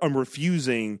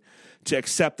refusing to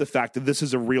accept the fact that this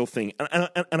is a real thing. And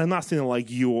I'm not saying that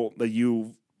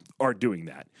you are doing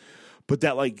that, but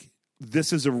that, like,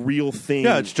 this is a real thing.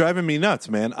 Yeah, it's driving me nuts,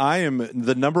 man. I am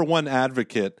the number one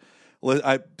advocate.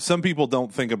 Some people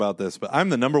don't think about this, but I'm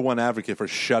the number one advocate for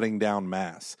shutting down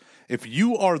mass. If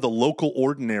you are the local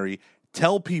ordinary,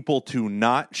 tell people to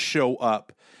not show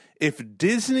up. If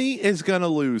Disney is going to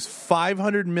lose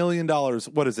 $500 million,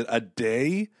 what is it, a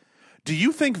day? Do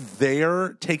you think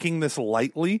they're taking this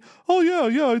lightly? Oh,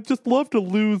 yeah, I'd just love to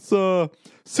lose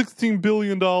 $16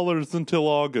 billion until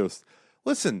August.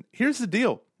 Listen, here's the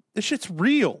deal. This shit's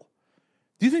real.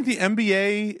 Do you think the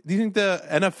NBA, do you think the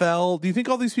NFL, do you think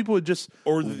all these people would just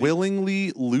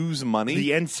willingly lose money?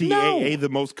 The NCAA, the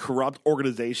most corrupt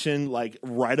organization, like,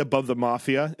 right above the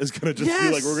mafia, is going to just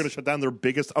be like, we're going to shut down their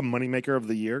biggest moneymaker of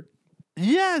the year?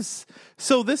 Yes.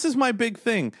 So this is my big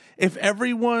thing. If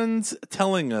everyone's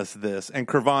telling us this, and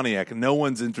Kravaniak, no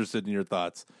one's interested in your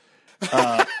thoughts.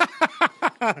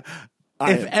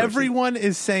 If everyone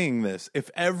is saying this, if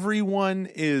everyone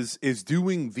is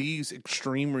doing these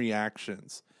extreme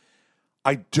reactions,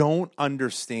 I don't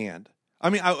understand.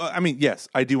 I mean, yes,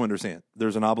 I do understand.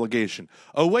 There's an obligation.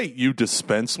 Oh, wait, you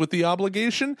dispense with the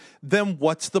obligation? Then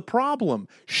what's the problem?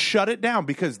 Shut it down,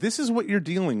 because this is what you're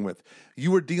dealing with.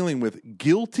 You are dealing with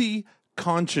guilty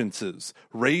consciences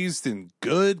raised in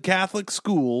good Catholic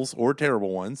schools, or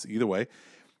terrible ones, either way,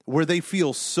 where they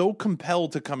feel so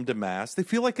compelled to come to Mass. They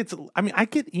feel like I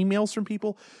get emails from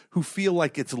people who feel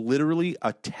like it's literally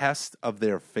a test of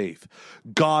their faith.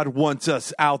 God wants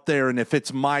us out there, and if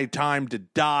it's my time to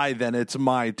die, then it's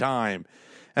my time.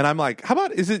 And I'm like, how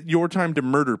about, is it your time to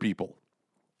murder people?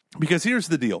 Because here's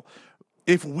the deal.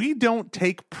 If we don't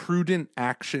take prudent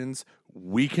actions,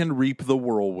 we can reap the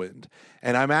whirlwind.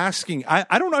 And I'm asking,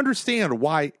 I don't understand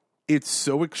why it's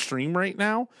so extreme right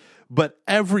now, but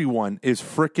everyone is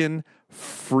freaking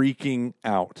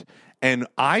out. And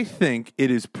I think it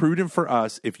is prudent for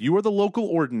us, if you are the local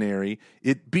ordinary,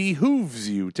 it behooves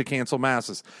you to cancel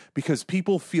masses because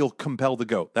people feel compelled to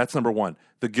go. That's number one,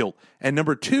 the guilt. And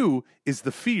number two is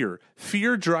the fear.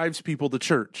 Fear drives people to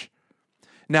church.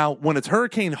 Now, when it's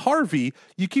Hurricane Harvey,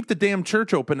 you keep the damn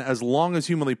church open as long as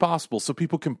humanly possible so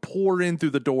people can pour in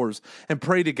through the doors and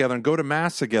pray together and go to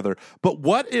Mass together. But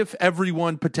what if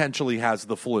everyone potentially has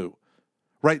the flu?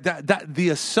 Right? That the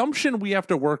assumption we have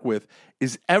to work with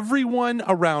is everyone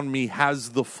around me has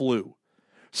the flu.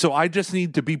 So I just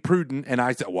need to be prudent. And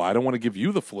I said, well, I don't want to give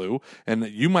you the flu, and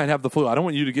you might have the flu. I don't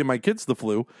want you to give my kids the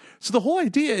flu. So the whole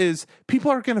idea is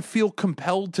people are going to feel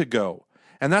compelled to go.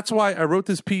 And that's why I wrote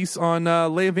this piece on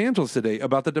Lay Evangelist today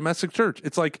about the domestic church.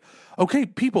 It's like, okay,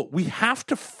 people, we have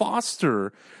to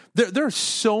foster. There are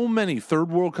so many third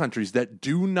world countries that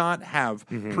do not have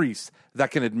priests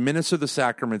that can administer the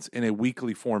sacraments in a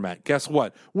weekly format. Guess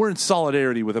what? We're in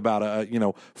solidarity with about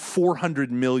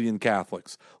 400 million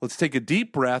Catholics. Let's take a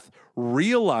deep breath,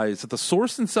 realize that the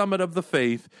source and summit of the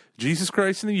faith, Jesus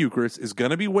Christ in the Eucharist, is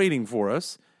going to be waiting for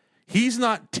us. He's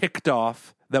not ticked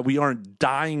off that we aren't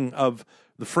dying of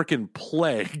the frickin'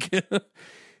 plague.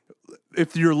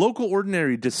 If your local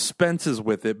ordinary dispenses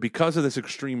with it because of this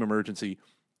extreme emergency,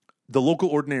 the local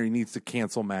ordinary needs to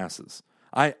cancel masses.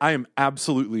 I am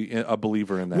absolutely a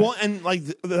believer in that. Well, and like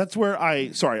that's where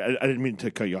sorry, I didn't mean to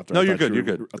cut you off there. No, you're good. You're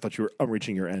good. I thought you were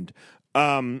reaching your end.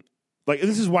 Like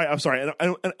this is why I'm sorry,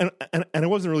 and I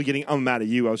wasn't really getting mad at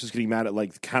you. I was just getting mad at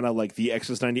like kind of like the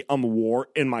Exodus 90 war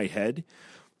in my head,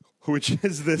 which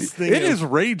is this thing. It is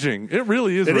raging. It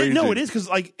really is raging. No, it is because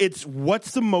like it's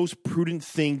what's the most prudent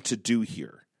thing to do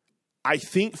here. I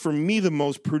think for me, the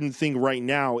most prudent thing right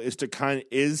now is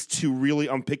to really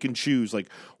unpick and choose. Like,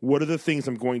 what are the things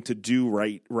I'm going to do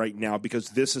right now because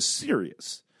this is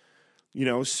serious,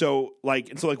 So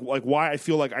why I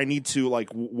feel like I need to like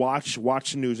watch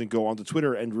the news and go onto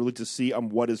Twitter and really to see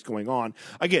what is going on.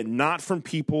 Again, not from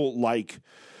people like,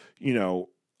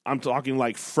 I'm talking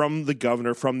like from the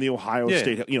governor, from the Ohio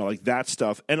state, like that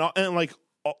stuff, and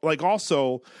like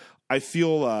also I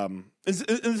feel. This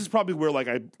is probably where like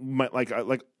I might like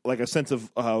a sense of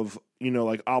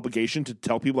like obligation to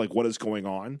tell people like what is going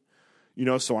on,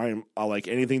 So I'm like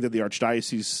anything that the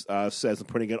archdiocese says, I'm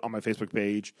putting it on my Facebook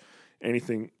page,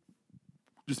 anything,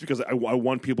 just because I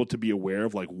want people to be aware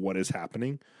of like what is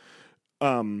happening,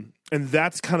 and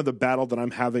that's kind of the battle that I'm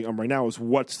having right now is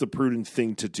what's the prudent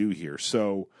thing to do here.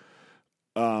 So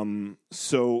for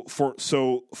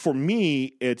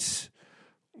me, it's.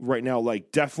 Right now,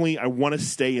 like definitely, I want to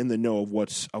stay in the know of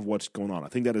what's going on. I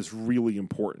think that is really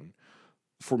important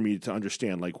for me to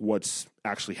understand, like what's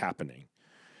actually happening,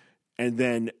 and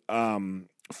then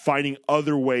finding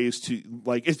other ways to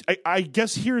like. I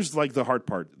guess here's like the hard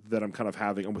part that I'm kind of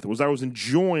having with it was I was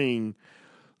enjoying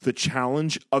the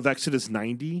challenge of Exodus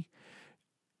 90,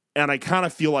 and I kind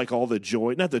of feel like all the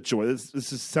joy, not the joy.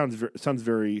 Sounds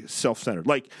very self-centered.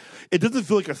 Like it doesn't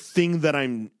feel like a thing that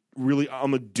I'm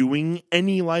doing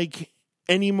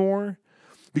anymore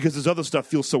because this other stuff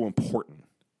feels so important.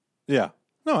 Yeah.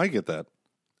 No, I get that.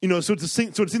 So it's a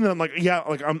thing that I'm like, yeah,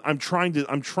 like I'm trying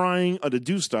to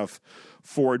do stuff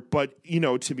for it, but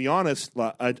to be honest,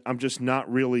 I'm just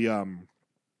not really.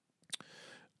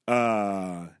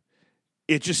 It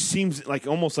just seems like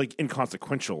almost like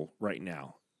inconsequential right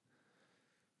now,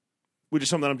 which is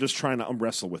something that I'm just trying to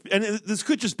wrestle with. And this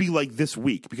could just be like this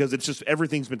week because it's just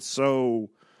everything's been so.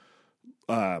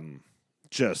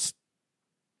 Just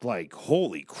like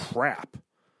holy crap.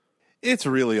 It's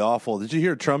really awful. Did you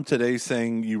hear Trump today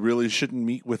saying you really shouldn't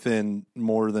meet within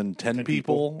more than 10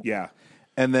 people? Yeah.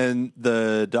 And then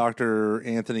the Dr.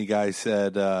 Anthony guy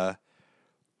said,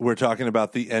 we're talking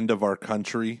about the end of our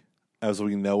country as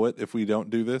we know it if we don't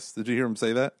do this. Did you hear him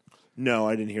say that? No,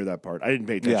 I didn't hear that part. I didn't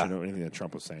pay attention to anything that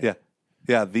Trump was saying. Yeah.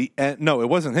 Yeah, no, it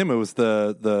wasn't him. It was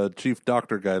the chief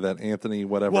doctor guy, that Anthony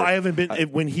whatever. Well, I haven't been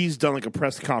when he's done like a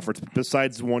press conference.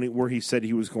 Besides one where he said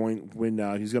he was going when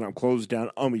he's going to close down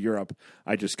Europe,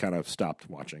 I just kind of stopped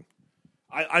watching.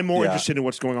 I'm more interested in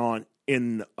what's going on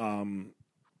in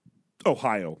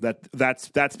Ohio.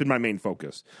 That's been my main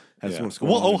focus.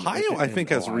 Ohio, I think,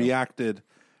 has reacted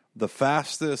the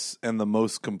fastest and the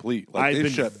most complete. Like, I've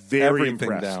been shut very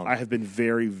everything impressed. down. I have been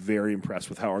very, very impressed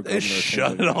with how our governor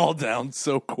shut it all down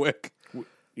so quick.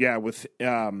 Yeah, with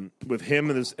him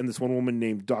and this one woman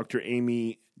named Dr.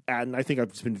 Amy Adden. I think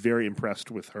I've just been very impressed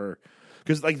with her.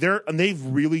 Because like they've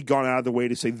really gone out of the way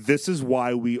to say this is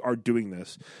why we are doing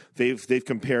this. They've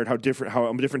compared how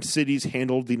different cities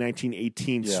handled the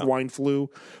 1918 swine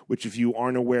flu, which if you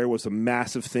aren't aware was a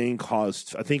massive thing,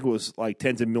 caused I think it was like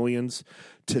tens of millions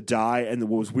to die. And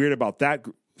what was weird about that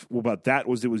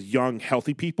was it was young,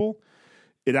 healthy people.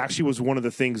 It actually was one of the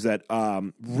things that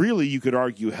really you could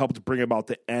argue helped bring about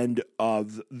the end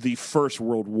of the First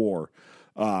World War.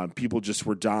 People just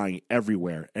were dying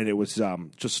everywhere, and it was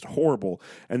just horrible.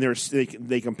 And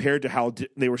they compared to how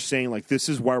they were saying like this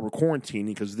is why we're quarantining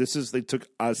because they took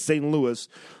St. Louis,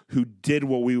 who did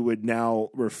what we would now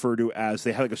refer to as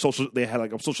they had like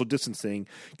a social distancing,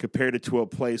 compared it to a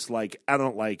place like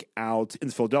out in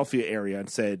the Philadelphia area, and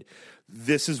said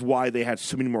this is why they had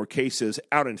so many more cases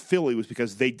out in Philly was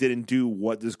because they didn't do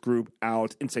what this group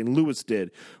out in St. Louis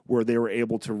did, where they were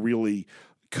able to really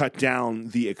cut down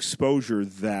the exposure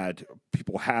that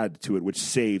people had to it, which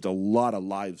saved a lot of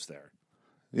lives there.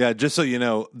 Yeah, just so you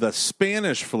know, the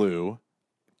Spanish flu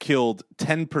killed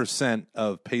 10%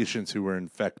 of patients who were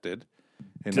infected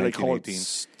in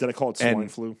 1918. Did I call it swine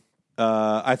flu?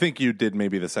 I think you did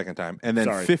maybe the second time. And then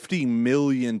Sorry. 50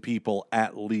 million people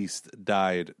at least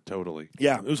died totally.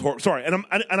 Yeah, it was horrible. Sorry, and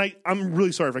I'm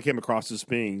really sorry if I came across as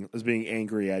being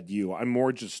angry at you. I'm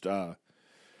more just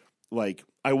like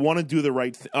I want to do the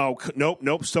right thing. Oh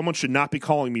nope. Someone should not be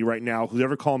calling me right now.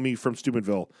 Whoever called me from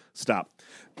Steubenville, stop.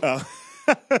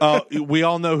 We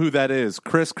all know who that is.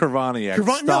 Chris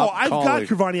Kravaniak. No, I've got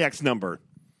Kravaniak's number.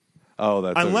 Oh,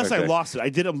 that's unless okay. I lost it. I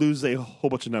did lose a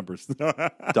whole bunch of numbers.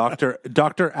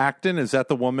 Dr. Acton, is that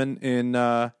the woman in?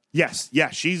 Yes, yeah,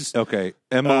 she's okay.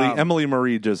 Emily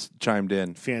Marie just chimed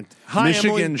in. Hi,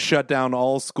 Michigan Emily. shut down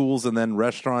all schools and then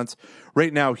restaurants.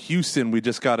 Right now, Houston, we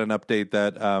just got an update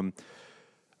that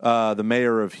the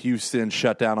mayor of Houston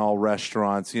shut down all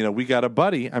restaurants. You know, we got a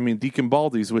buddy. I mean, Deacon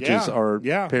Baldy's, which is our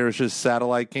parish's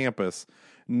satellite campus,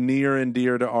 near and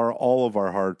dear to all of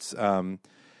our hearts.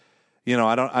 You know,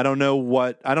 I don't know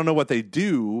what they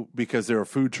do because they're a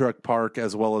food truck park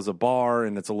as well as a bar,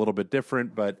 and it's a little bit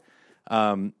different. But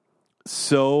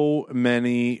so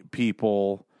many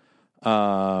people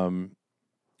are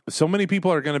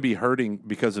going to be hurting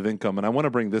because of income, and I want to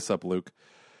bring this up, Luke.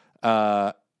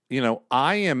 You know,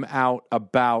 I am out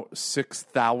about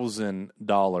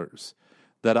 $6,000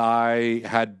 that I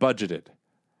had budgeted,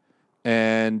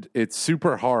 and it's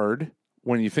super hard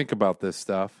when you think about this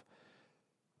stuff.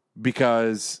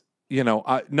 Because, you know,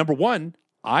 number one,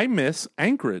 I miss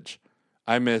Anchorage.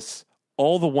 I miss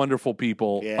all the wonderful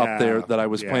people up there that I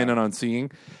was planning on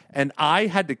seeing. And I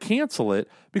had to cancel it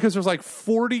because there's like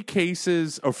 40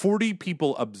 cases or 40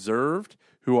 people observed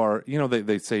who are, you know,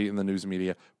 they say in the news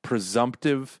media,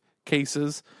 presumptive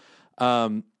cases.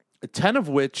 10 of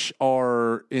which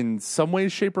are in some way,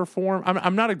 shape, or form.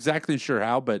 I'm not exactly sure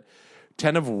how, but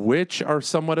 10 of which are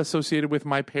somewhat associated with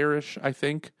my parish, I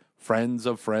think. Friends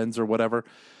of friends or whatever.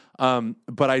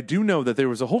 But I do know that there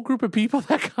was a whole group of people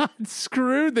that got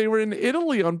screwed. They were in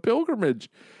Italy on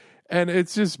pilgrimage, and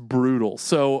it's just brutal.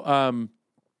 So,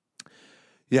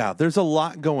 yeah, there's a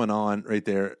lot going on right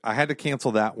there. I had to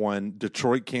cancel that one.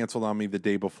 Detroit canceled on me the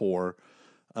day before.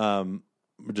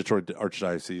 Detroit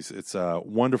Archdiocese. It's a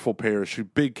wonderful parish.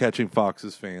 Big Catching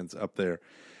Foxes fans up there.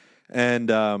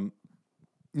 And,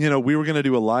 you know, we were going to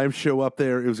do a live show up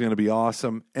there. It was going to be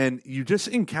awesome. And you just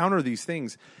encounter these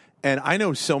things. And I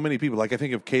know so many people. Like I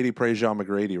think of Katie Prejean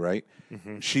McGrady, right?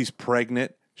 Mm-hmm. She's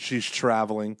pregnant. She's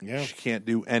traveling. Yeah. She can't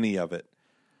do any of it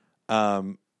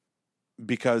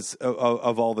because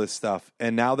of all this stuff.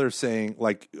 And now they're saying,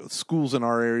 like, schools in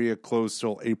our area closed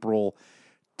till April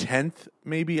 10th,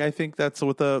 maybe. I think that's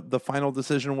what the final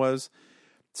decision was.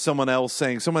 Someone at the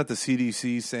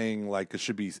CDC saying like it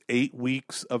should be 8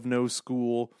 weeks of no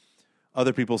school.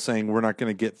 Other people saying we're not going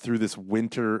to get through this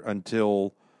winter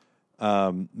until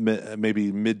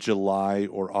maybe mid-July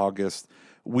or August.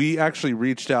 We actually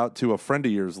reached out to a friend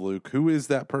of yours, Luke. Who is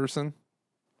that person?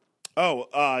 Oh,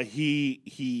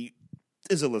 he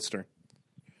is a listener.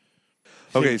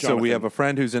 Okay, so we have a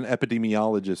friend who's an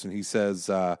epidemiologist, and he says,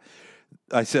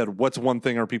 I said, what's one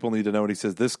thing our people need to know? And he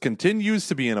says, this continues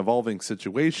to be an evolving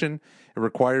situation. It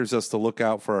requires us to look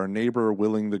out for our neighbor,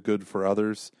 willing the good for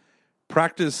others.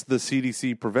 Practice the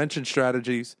CDC prevention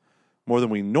strategies more than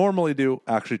we normally do.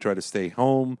 Actually try to stay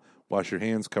home, wash your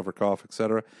hands, cover cough,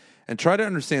 etc. And try to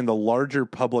understand the larger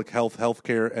public health,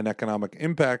 healthcare, and economic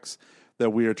impacts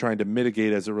that we are trying to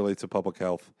mitigate as it relates to public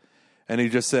health. And he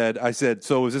just said, I said,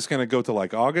 so is this going to go to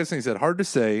like August? And he said, hard to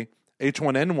say.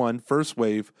 H1N1 first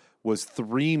wave was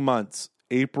 3 months,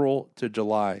 April to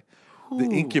July. Ooh. The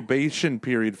incubation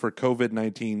period for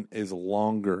COVID-19 is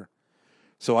longer.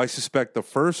 So I suspect the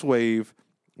first wave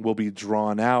will be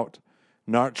drawn out.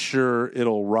 Not sure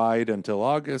it'll ride until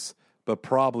August, but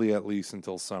probably at least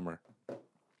until summer.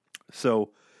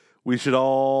 So we should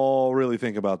all really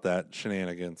think about that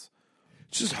shenanigans.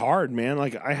 It's just hard, man.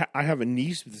 Like I have a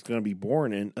niece that's going to be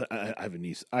born in. I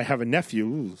have a nephew.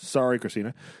 Ooh, sorry,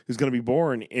 Christina, who's going to be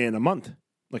born in a month.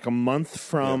 Like a month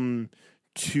from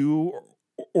 2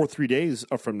 or 3 days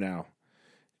from now,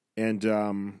 and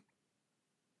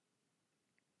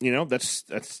you know that's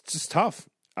just tough.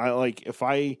 What if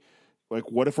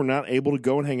we're not able to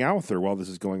go and hang out with her while this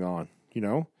is going on? You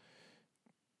know,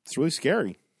 it's really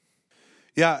scary.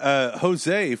 Yeah,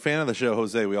 Jose, fan of the show,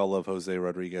 Jose, we all love Jose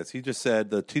Rodriguez. He just said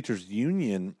the teachers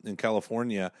union in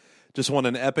California just won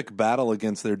an epic battle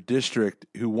against their district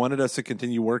who wanted us to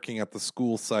continue working at the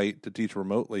school site to teach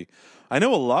remotely. I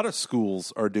know a lot of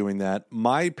schools are doing that.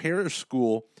 My parish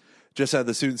school just had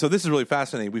the students. So this is really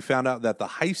fascinating. We found out that the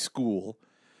high school,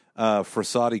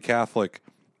 Frassati Catholic,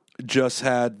 just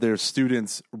had their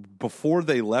students before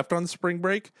they left on spring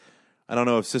break. I don't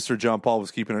know if Sister John Paul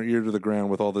was keeping her ear to the ground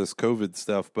with all this COVID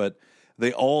stuff, but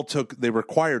they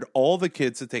required all the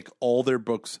kids to take all their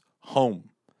books home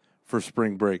for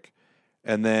spring break.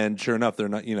 And then sure enough, they're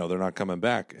not coming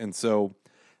back. And so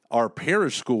our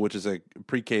parish school, which is a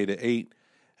pre-K to 8,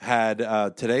 had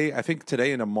today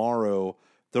and tomorrow,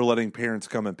 they're letting parents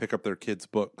come and pick up their kids'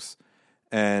 books.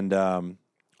 And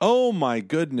oh my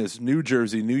goodness, New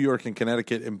Jersey, New York, and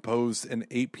Connecticut imposed an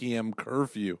 8 p.m.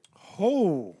 curfew.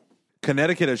 Oh.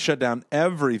 Connecticut has shut down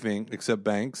everything except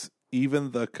banks,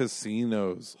 even the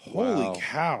casinos. Holy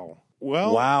cow.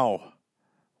 Well,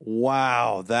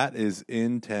 Wow, that is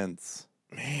intense.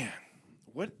 Man,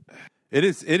 what? It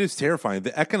is terrifying.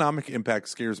 The economic impact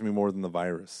scares me more than the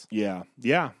virus. Yeah.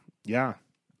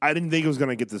 I didn't think it was going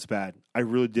to get this bad. I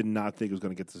really did not think it was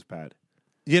going to get this bad.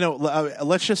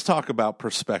 Let's just talk about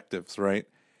perspectives, right?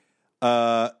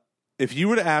 If you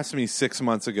were to ask me 6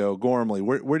 months ago, Gormley,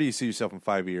 where do you see yourself in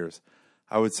 5 years?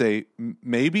 I would say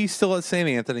maybe still at St.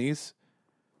 Anthony's,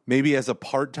 maybe as a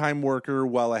part-time worker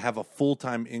while I have a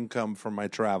full-time income from my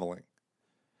traveling.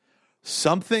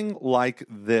 Something like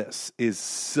this is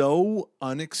so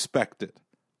unexpected,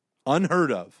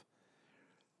 unheard of.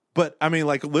 But I mean,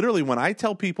 like literally when I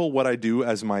tell people what I do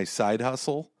as my side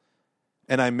hustle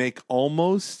and I make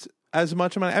almost as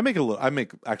much money, I make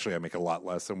a lot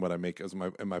less than what I make as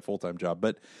in my full-time job.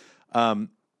 But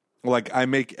like I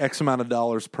make X amount of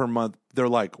dollars per month. They're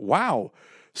like, wow.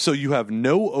 So you have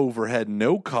no overhead,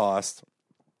 no cost.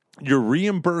 You're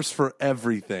reimbursed for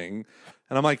everything.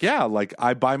 And I'm like, yeah, like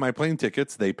I buy my plane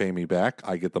tickets. They pay me back.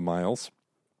 I get the miles.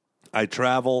 I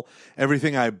travel.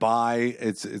 Everything I buy,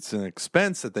 it's an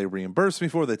expense that they reimburse me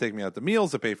for. They take me out to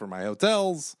meals. They pay for my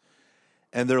hotels.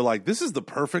 And they're like, this is the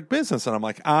perfect business. And I'm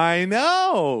like, I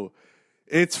know.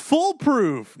 It's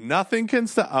foolproof. Nothing can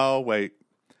stop. Oh, wait,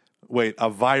 a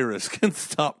virus can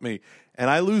stop me. And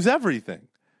I lose everything.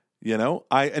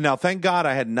 Now, thank God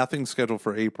I had nothing scheduled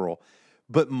for April.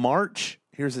 But March,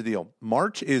 here's the deal.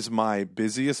 March is my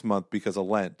busiest month because of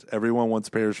Lent. Everyone wants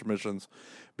parish missions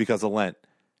because of Lent.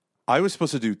 I was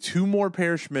supposed to do 2 more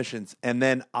parish missions, and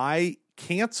then I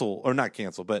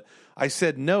but I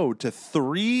said no to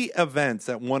 3 events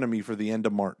that wanted me for the end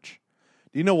of March.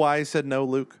 Do you know why I said no,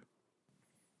 Luke?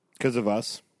 Because of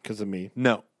us? Because of me?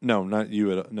 No, not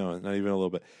you. No, not even a little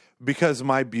bit. Because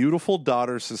my beautiful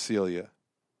daughter, Cecilia,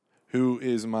 who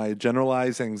is my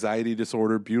generalized anxiety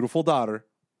disorder beautiful daughter,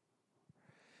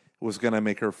 was going to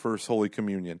make her first Holy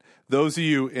Communion. Those of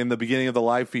you in the beginning of the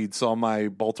live feed saw my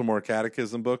Baltimore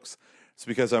Catechism books. It's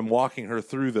because I'm walking her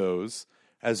through those,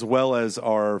 as well as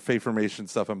our faith formation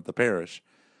stuff at the parish.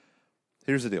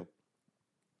 Here's the deal.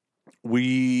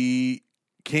 We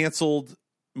canceled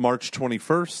March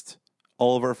 21st,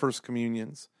 all of our first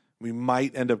communions. We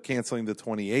might end up canceling the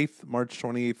 28th, March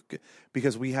 28th,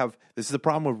 because this is the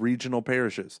problem with regional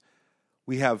parishes.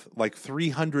 We have like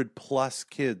 300 plus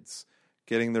kids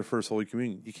getting their first Holy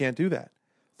Communion. You can't do that.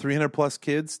 300 plus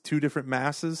kids, 2 different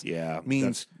masses. Yeah.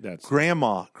 Means that's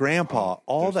grandma, grandpa,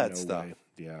 all that stuff. Way.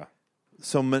 Yeah.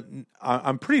 So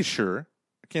I'm pretty sure,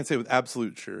 I can't say with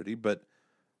absolute surety, but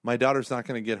my daughter's not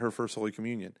going to get her first Holy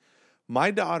Communion.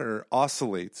 My daughter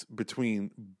oscillates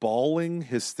between bawling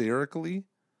hysterically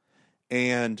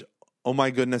and, oh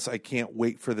my goodness, I can't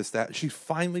wait for this to happen. She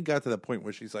finally got to that point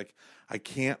where she's like, I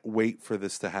can't wait for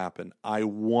this to happen. I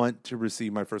want to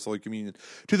receive my first Holy Communion.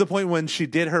 To the point when she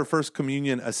did her first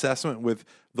communion assessment with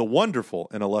the wonderful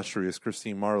and illustrious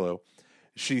Christine Marlowe,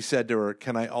 she said to her,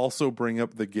 can I also bring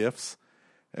up the gifts?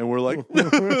 And we're like,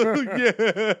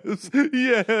 yes.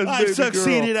 I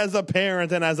succeeded as a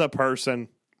parent and as a person.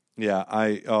 Yeah,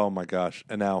 oh my gosh.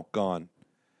 And now gone.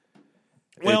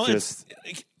 Well,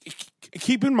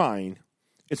 keep in mind,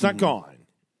 it's not gone.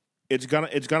 It's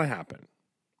gonna happen.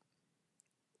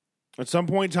 At some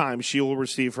point in time, she will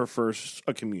receive her first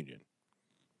communion.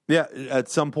 Yeah, at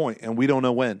some point, and we don't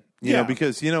know when. You know,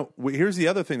 because here's the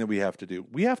other thing that we have to do.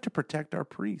 We have to protect our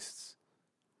priests.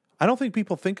 I don't think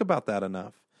people think about that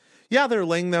enough. Yeah, they're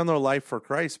laying down their life for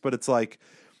Christ, but it's like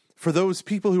for those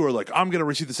people who are like, I'm going to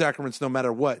receive the sacraments no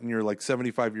matter what, and you're like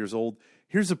 75 years old.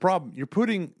 Here's the problem: you're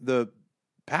putting the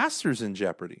pastors in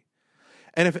jeopardy.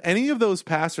 And if any of those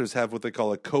pastors have what they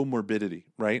call a comorbidity,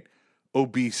 right?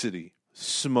 Obesity,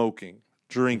 smoking,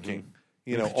 drinking,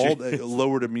 all the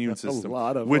lowered immune system,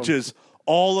 which is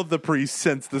all of the priests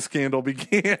since the scandal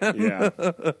began. Yeah.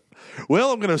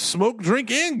 Well, I'm going to smoke,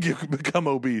 drink, and become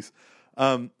obese.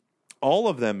 All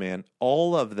of them, man,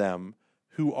 all of them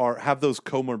who have those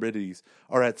comorbidities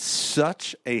are at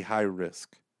such a high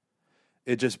risk.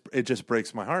 It just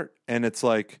breaks my heart. And it's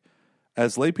like,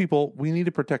 as lay people, we need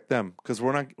to protect them because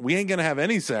we ain't gonna have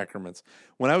any sacraments.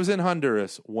 When I was in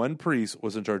Honduras, one priest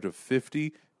was in charge of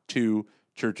 52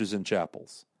 churches and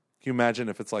chapels. Can you imagine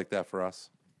if it's like that for us?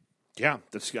 Yeah,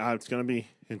 it's going to be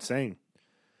insane.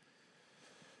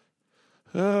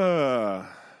 Well,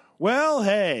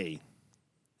 hey.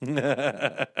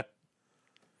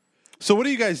 So what are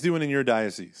you guys doing in your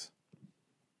diocese?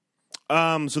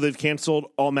 So they've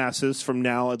canceled all masses from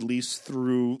now at least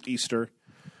through Easter.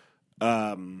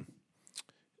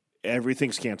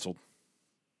 Everything's canceled.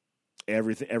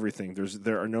 Everything.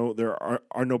 There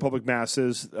are no public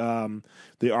masses.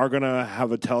 They are going to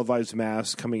have a televised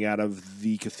mass coming out of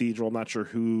the cathedral. I'm not sure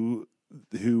who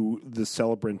the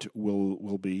celebrant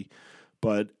will be,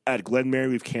 but at Glen Mary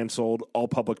we've canceled all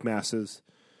public masses.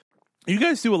 You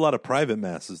guys do a lot of private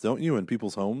masses, don't you, in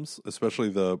people's homes, especially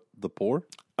the poor?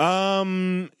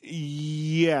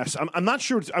 Yes. I'm not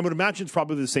sure. I would imagine it's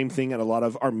probably the same thing at a lot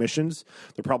of our missions.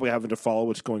 They're probably having to follow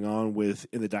what's going on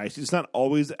in the diocese. It's not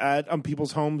always at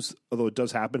people's homes, although it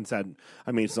does happen.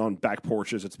 It's on back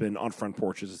porches. It's been on front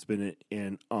porches. It's been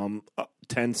in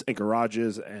tents and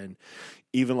garages and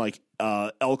even like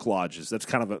elk lodges. That's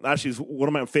kind of actually one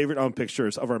of my favorite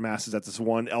pictures of our masses. That's this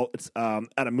one. It's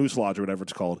at a moose lodge or whatever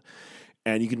it's called,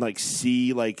 and you can like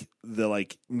see like the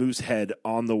moose head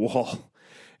on the wall.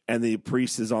 And the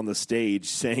priest is on the stage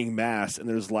saying mass, and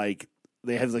there's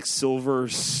they have silver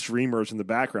streamers in the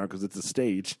background because it's a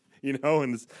stage, and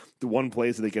it's the one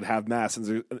place that they could have mass,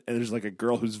 and there's a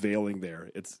girl who's veiling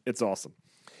there. It's awesome.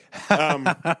 I'm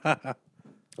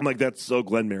like, that's so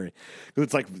Glen Mary.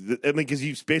 It's because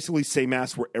you basically say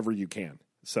mass wherever you can.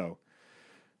 So,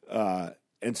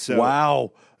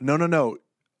 wow, no.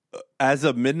 As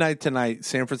of midnight tonight,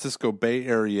 San Francisco Bay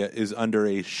Area is under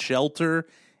a shelter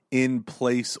in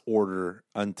place order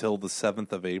until the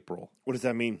 7th of April. What does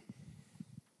that mean?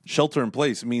 Shelter in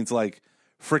place means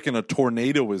freaking a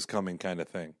tornado is coming kind of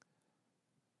thing.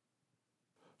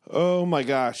 Oh my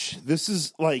gosh. This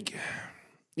is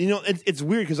it's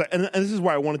weird because and this is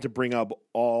why I wanted to bring up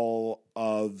all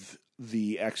of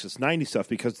the Exodus 90 stuff,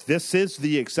 because this is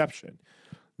the exception.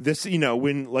 This,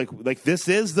 when this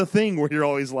is the thing where you're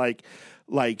always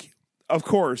of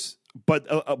course, but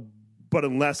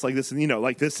unless this,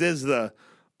 this is the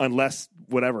unless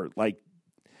whatever,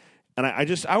 and I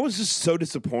was just so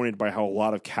disappointed by how a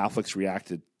lot of Catholics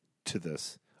reacted to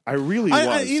this. I really was.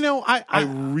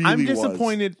 I'm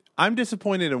disappointed. Was. I'm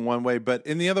disappointed in one way, but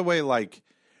in the other way,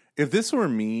 if this were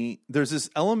me, there's this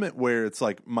element where it's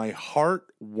my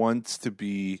heart wants to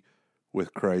be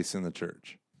with Christ in the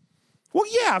church. Well,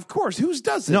 yeah, of course. Whose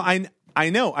doesn't? No, I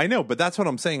know, but that's what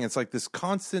I'm saying. It's this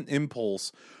constant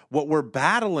impulse. What we're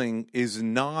battling is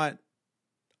not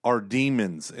our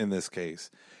demons in this case.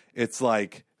 It's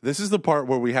this is the part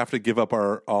where we have to give up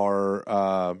our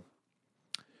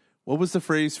what was the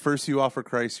phrase? First you offer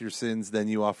Christ your sins, then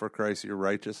you offer Christ your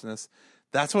righteousness.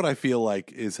 That's what I feel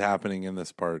is happening in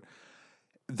this part.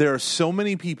 There are so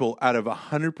many people out of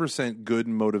 100% good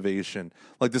motivation,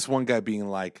 like this one guy being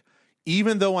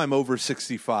even though I'm over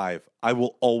 65, I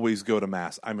will always go to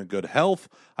mass. I'm in good health.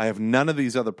 I have none of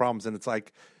these other problems. And it's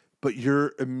but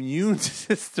your immune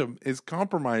system is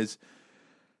compromised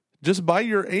just by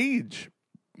your age.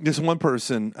 This one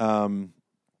person, number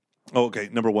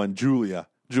one, Julia,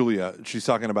 she's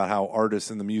talking about how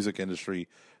artists in the music industry,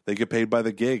 they get paid by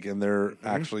the gig and they're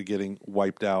actually getting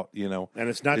wiped out, And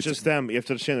it's not just them. You have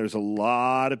to understand there's a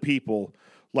lot of people,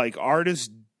 artists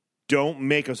don't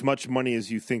make as much money as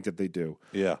you think that they do.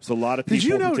 Yeah. There's a lot of people. Did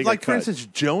you know, who take for instance,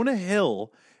 Jonah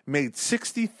Hill made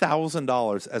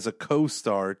 $60,000 as a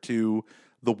co-star to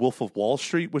The Wolf of Wall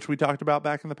Street, which we talked about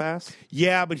back in the past.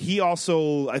 Yeah, but he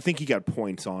also, I think he got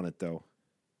points on it though.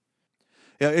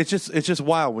 Yeah, it's just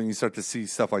wild when you start to see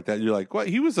stuff like that. You're like, what?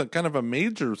 He was a kind of a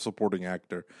major supporting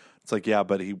actor. It's yeah,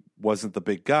 but he wasn't the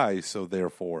big guy, so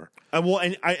therefore.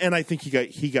 I think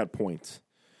he got points.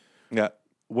 Yeah.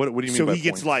 What do you mean? So by he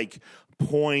gets points?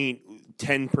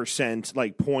 0.10%,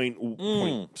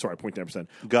 0.10%.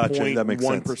 Gotcha. That makes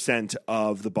sense. 1%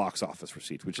 of the box office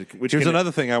receipts. Which here's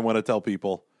another thing I want to tell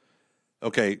people.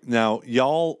 Okay, now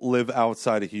y'all live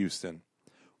outside of Houston.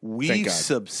 We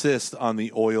subsist on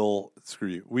the oil. Screw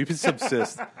you. We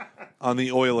subsist on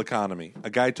the oil economy. A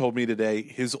guy told me today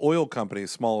his oil company, a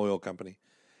small oil company,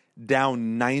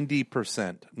 down 90%,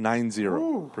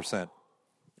 90%.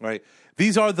 Right?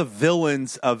 These are the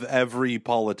villains of every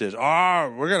politician.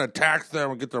 We're going to tax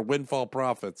them and get their windfall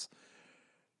profits.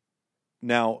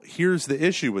 Now, here's the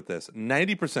issue with this.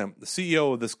 90%, the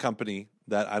CEO of this company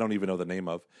that I don't even know the name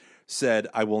of, said,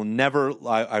 I will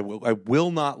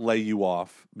not lay you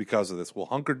off because of this. We'll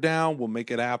hunker down. We'll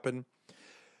make it happen.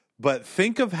 But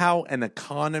think of how an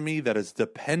economy that is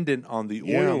dependent on the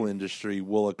oil industry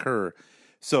will occur.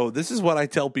 So this is what I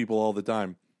tell people all the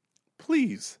time.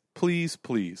 Please, please,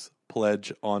 please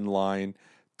pledge online.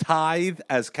 Tithe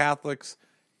as Catholics.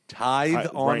 Tithe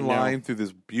online through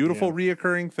this beautiful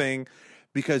reoccurring thing,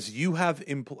 because you have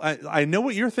I know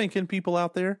what you're thinking, people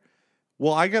out there.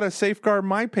 Well, I got to safeguard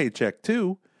my paycheck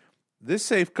too. This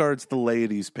safeguards the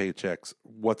laity's paychecks.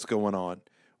 What's going on?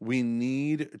 We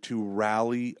need to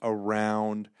rally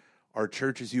around our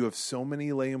churches. You have so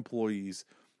many lay employees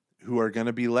who are going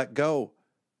to be let go.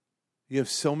 You have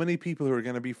so many people who are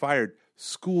going to be fired.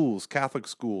 Schools, Catholic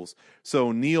schools.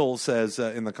 So Neil says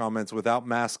in the comments, without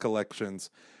mass collections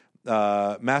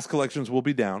will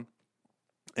be down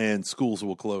and schools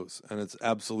will close. And it's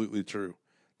absolutely true.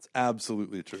 It's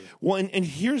absolutely true. Well, and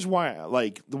here's why,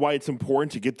 why it's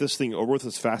important to get this thing over with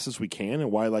as fast as we can,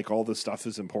 and why, all this stuff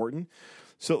is important.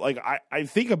 So, I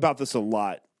think about this a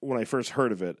lot when I first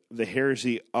heard of it, the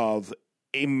heresy of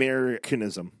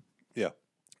Americanism. Yeah.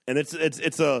 And it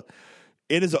is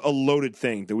a loaded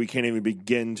thing that we can't even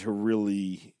begin to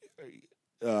really,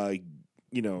 there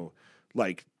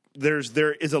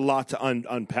is a lot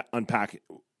to unpack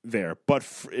there, but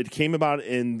it came about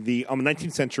in the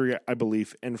 19th century, I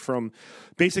believe, and from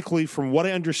what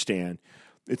I understand,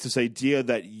 it's this idea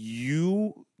that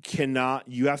you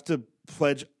have to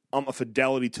pledge a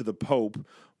fidelity to the Pope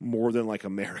more than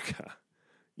America,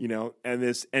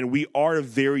 and we are a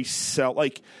very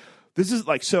this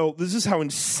is how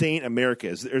insane America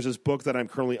is. There's this book that I'm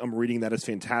reading that is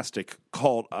fantastic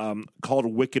called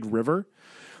Wicked River,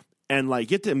 and you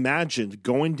have to imagine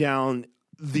going down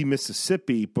the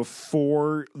Mississippi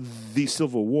before the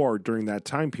Civil War during that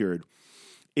time period.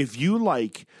 If you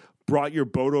brought your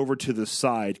boat over to the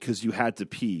side because you had to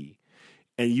pee,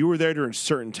 and you were there during a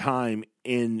certain time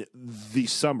in the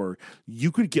summer,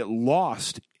 you could get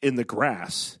lost in the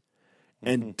grass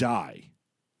and die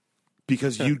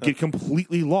because you'd get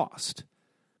completely lost.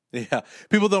 Yeah.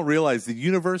 People don't realize the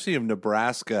University of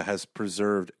Nebraska has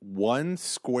preserved 1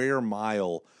 square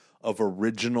mile of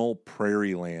original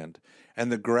prairie land.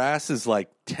 And the grass is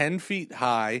 10 feet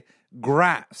high.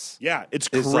 Grass. Yeah, it's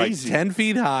crazy. 10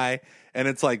 feet high, and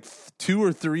it's 2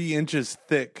 or 3 inches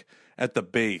thick at the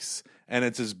base. And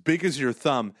it's as big as your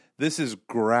thumb. This is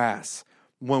grass.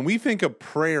 When we think of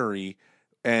prairie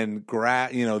and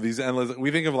grass, these endless,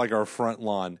 we think of our front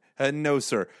lawn. No,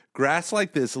 sir. Grass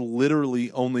like this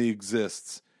literally only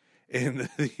exists in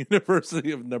the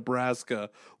University of Nebraska,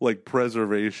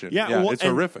 preservation. Yeah, it's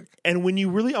horrific. And when you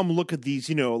really look at these,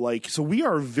 so we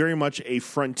are very much a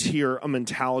frontier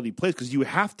mentality place, because you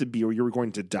have to be or you're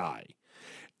going to die.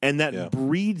 And that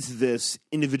breeds this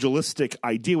individualistic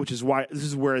idea, which is why this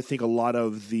is where I think a lot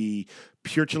of the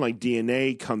Puritan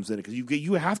DNA comes in, because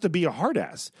you have to be a hard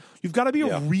ass. You've got to be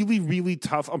a really, really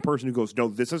tough person who goes, no,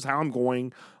 this is how I'm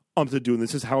going to do, and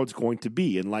this is how it's going to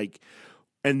be.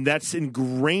 And that's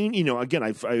ingrained, again,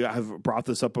 I've brought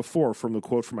this up before from the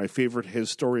quote from my favorite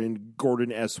historian,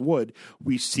 Gordon S. Wood.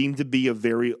 We seem to be a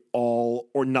very all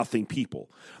or nothing people.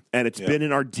 And it's been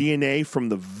in our DNA from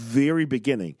the very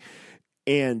beginning.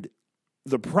 And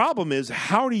the problem is,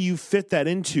 how do you fit that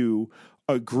into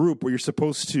a group where you're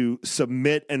supposed to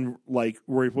submit and where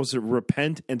you're supposed to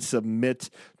repent and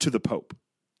submit to the Pope?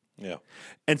 Yeah.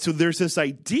 And so there's this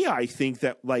idea, I think,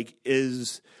 that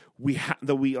we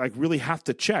really have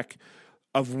to check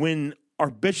of when our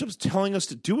bishop's telling us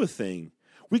to do a thing,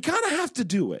 we kind of have to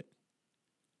do it.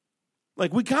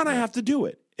 We kind of have to do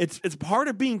it. It's part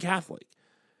of being Catholic.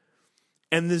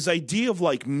 And this idea of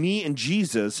me and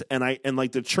Jesus and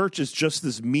the church is just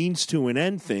this means to an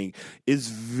end thing is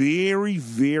very,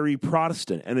 very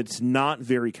Protestant, and it's not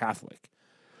very Catholic.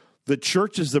 The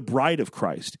church is the bride of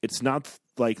Christ. It's not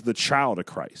the child of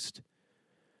Christ.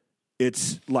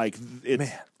 It's Man.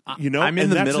 I'm in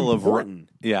the middle of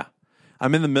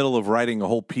I'm in the middle of writing a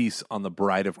whole piece on the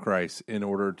bride of Christ in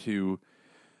order to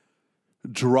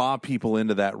draw people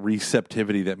into that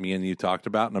receptivity that me and you talked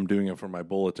about, and I'm doing it for my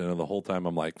bulletin, and the whole time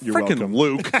I'm frickin'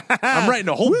 Luke. I'm writing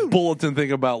a whole bulletin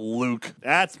thing about Luke.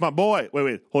 That's my boy.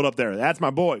 Wait, hold up there. That's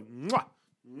my boy. Mwah.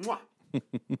 Mwah.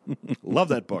 Love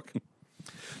that book.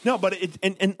 No, but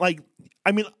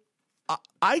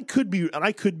I could be,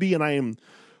 and I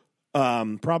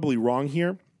am probably wrong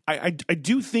here. I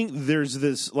do think there's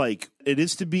this, it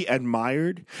is to be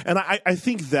admired. And I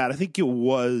think it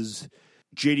was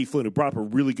J.D. Flynn who brought up a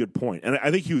really good point. And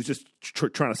I think he was just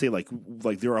trying to say,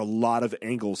 there are a lot of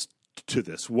angles to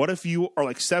this. What if you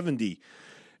are 70,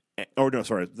 or no,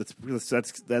 sorry,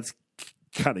 that's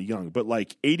kind of young, but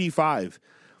 85,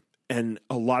 and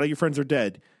a lot of your friends are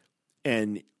dead,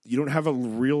 and you don't have a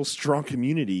real strong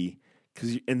community.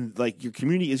 and like your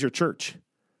community is your church.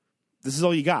 This is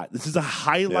all you got. This is a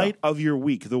highlight of your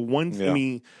week. The one I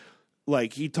mean,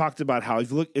 like he talked about how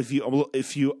if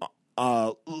you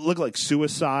look like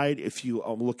suicide, if you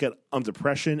look at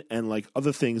depression and like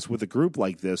other things with a group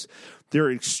like this,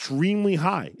 they're extremely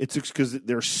high. It's because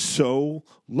they're so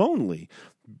lonely.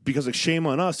 Because like shame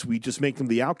on us, we just make them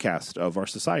the outcast of our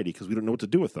society because we don't know what to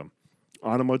do with them.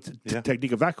 Anima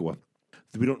technica vacua.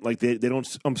 We don't like they don't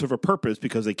serve a purpose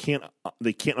because they can't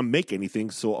make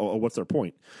anything. So what's their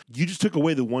point? You just took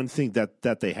away the one thing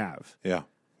that they have. Yeah.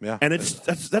 And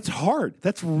that's hard.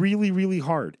 That's really, really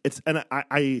hard.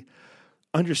 I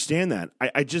understand that.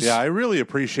 I really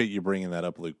appreciate you bringing that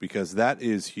up, Luke, because that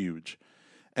is huge.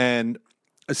 And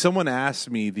someone asked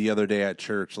me the other day at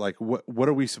church, like, what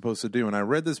are we supposed to do? And I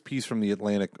read this piece from the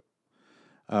Atlantic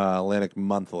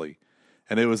Monthly,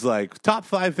 and it was like, top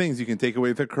 5 things you can take away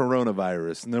with the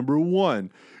coronavirus. Number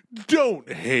 1, don't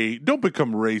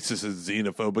become racist and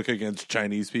xenophobic against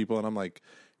Chinese people. And I'm like,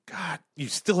 God, you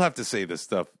still have to say this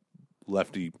stuff,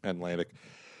 lefty Atlantic.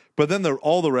 But then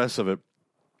all the rest of it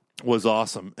was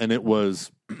awesome. And it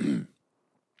was the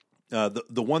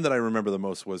one that I remember the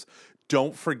most was,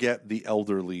 don't forget the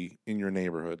elderly in your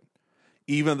neighborhood.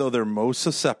 Even though they're most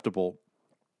susceptible,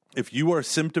 if you are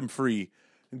symptom-free,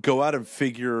 go out and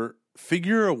figure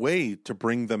a way to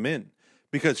bring them in.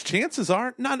 Because chances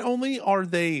are, not only are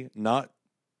they not,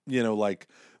 like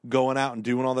going out and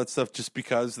doing all that stuff just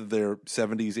because of their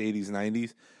 70s, 80s,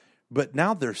 90s, but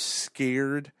now they're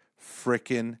scared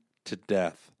frickin' to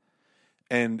death.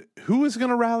 And who is going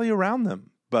to rally around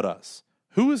them but us?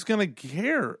 Who is going to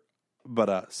care but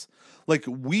us? Like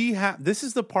this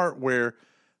is the part where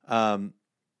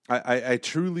I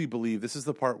truly believe this is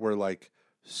the part where like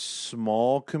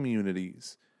small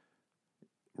communities,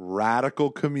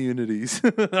 radical communities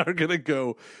are going to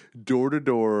go door to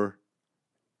door,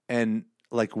 and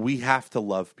like we have to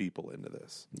love people into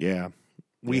this. Yeah.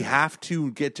 We have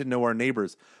to get to know our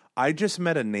neighbors. I just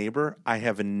met a neighbor I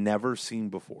have never seen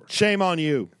before. Shame on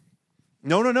you.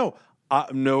 No. No,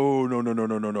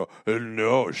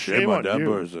 shame on that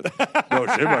person. No,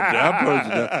 shame on that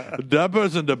person. That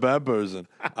person, the bad person.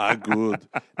 Good.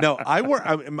 No,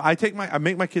 I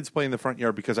make my kids play in the front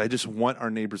yard because I just want our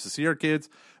neighbors to see our kids.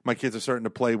 My kids are starting to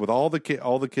play with all the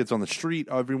kids on the street,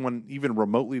 everyone even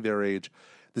remotely their age.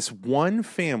 This one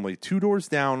family, 2 doors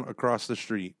down across the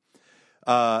street,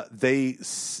 they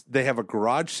have a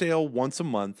garage sale once a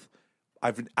month.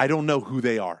 I don't know who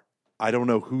they are.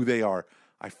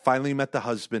 I finally met the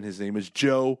husband. His name is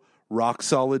Joe, rock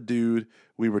solid dude.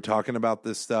 We were talking about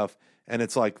this stuff, and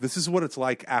it's like, this is what it's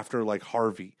like after like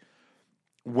Harvey.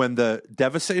 When the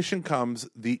devastation comes,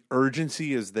 the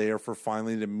urgency is there for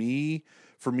me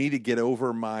to get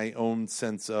over my own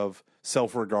sense of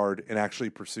self-regard and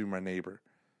actually pursue my neighbor,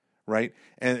 right?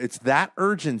 And it's that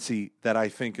urgency that I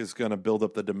think is going to build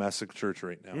up the domestic church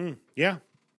right now. Yeah.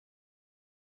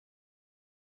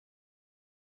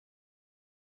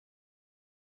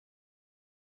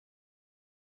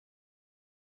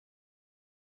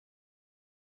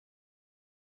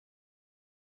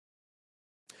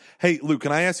 Hey, Luke,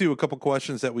 can I ask you a couple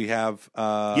questions that we have?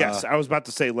 Yes, I was about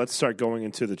to say, let's start going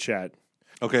into the chat.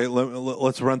 Okay,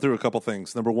 let's run through a couple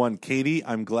things. Number 1, Katie,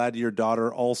 I'm glad your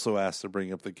daughter also asked to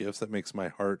bring up the gifts. That makes my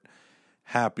heart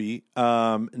happy.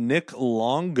 Nick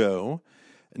Longo.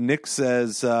 Nick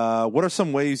says, what are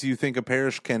some ways you think a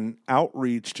parish can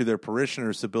outreach to their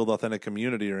parishioners to build authentic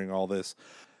community during all this?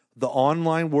 The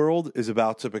online world is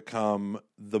about to become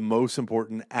the most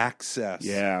important access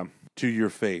to your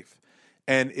faith.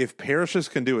 And if parishes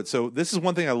can do it, so this is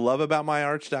one thing I love about my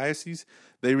archdiocese.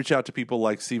 They reach out to people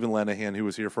like Stephen Lenahan, who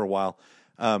was here for a while.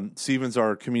 Stephen's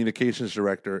our communications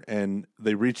director, and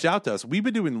they reached out to us. We've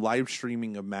been doing live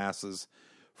streaming of masses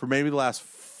for maybe the last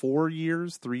 4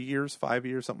 years, 3 years, 5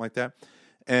 years, something like that.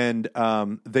 And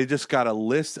they just got a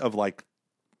list of like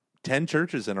 10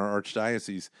 churches in our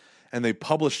archdiocese, and they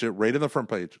published it right on the front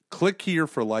page. Click here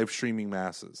for live streaming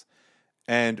masses.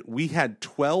 And we had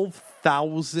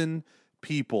 12,000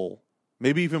 people,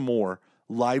 maybe even more,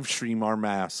 live stream our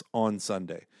mass on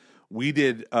Sunday. We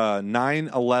did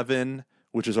 9/11,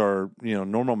 which is our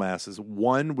normal masses,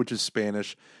 1, which is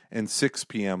Spanish, and 6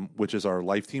 p.m., which is our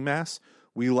Life Team mass.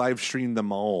 We live streamed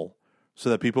them all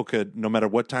so that people could, no matter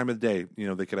what time of the day,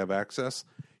 they could have access.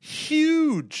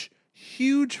 Huge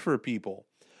for people.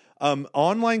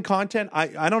 Online content,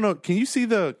 I don't know. Can you see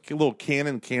the little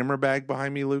Canon camera bag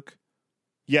behind me, Luke?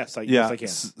 Yes, I can.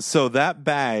 So that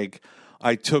bag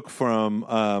I took from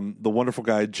the wonderful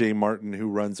guy, Jay Martin, who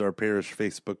runs our parish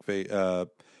Facebook.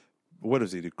 What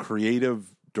does he do? Creative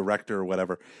director or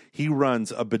whatever. He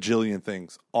runs a bajillion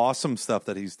things. Awesome stuff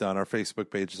that he's done. Our Facebook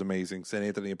page is amazing. St.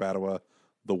 Anthony of Padua,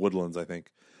 The Woodlands, I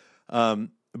think.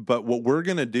 But what we're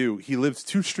going to do, he lives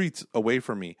 2 streets away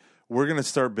from me. We're going to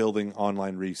start building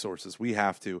online resources. We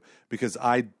have to, because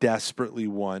I desperately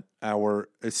want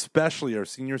especially our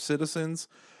senior citizens,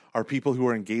 our people who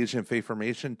are engaged in faith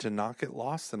formation, to not get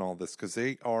lost in all this, because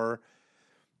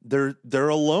they're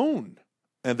alone.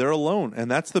 And they're alone. And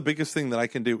that's the biggest thing that I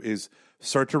can do is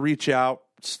start to reach out,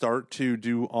 start to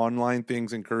do online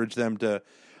things, encourage them to.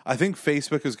 I think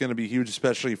Facebook is going to be huge,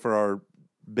 especially for our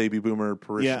baby boomer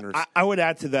parishioners. Yeah, I would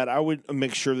add to that. I would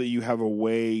make sure that you have a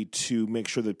way to make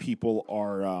sure that people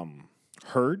are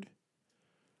heard.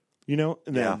 You know,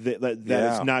 and that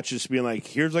it's not just being like,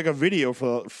 here's like a video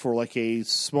for like a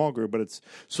small group, but it's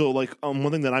so like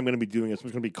one thing that I'm going to be doing is I'm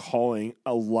going to be calling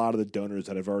a lot of the donors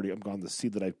that I've gone to see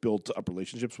that I've built up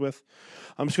relationships with.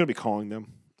 I'm just going to be calling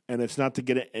them, and it's not to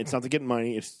get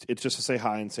money. It's just to say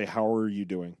hi and say, how are you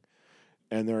doing?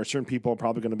 And there are certain people I'm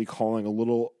probably going to be calling a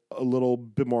little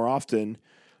bit more often,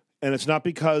 and it's not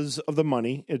because of the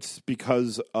money. It's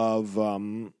because of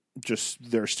just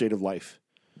their state of life.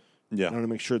 Yeah, I want to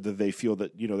make sure that they feel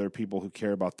that there are people who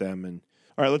care about them. And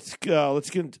all right, let's get to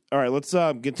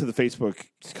the Facebook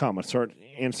comments. Start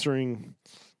answering.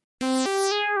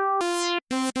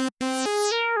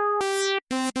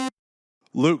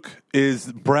 Luke,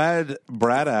 is Brad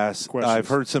asked, I've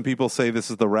heard some people say this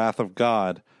is the wrath of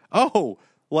God. Oh,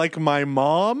 like my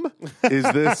mom? Is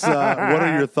this what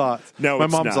are your thoughts? No, my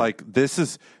it's mom's not. like, this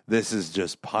is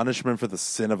just punishment for the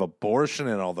sin of abortion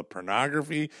and all the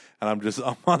pornography. And I'm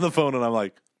on the phone and I'm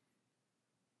like,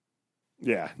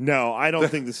 yeah, no, I don't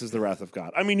think this is the wrath of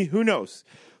God. I mean, who knows?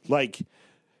 Like,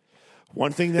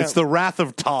 one thing that it's the wrath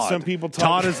of Todd. Some people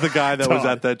Todd is the guy that was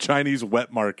at that Chinese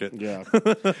wet market. Yeah.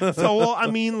 So, well, I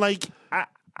mean, like,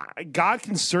 God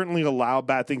can certainly allow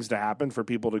bad things to happen for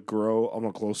people to grow a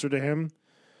little closer to Him.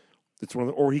 It's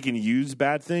or He can use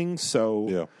bad things. So,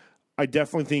 yeah. I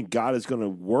definitely think God is going to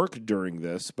work during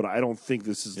this, but I don't think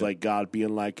this is like God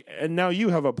being like, and now you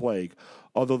have a plague.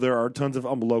 Although there are tons of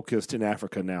locusts in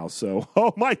Africa now. So,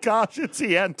 oh my gosh, it's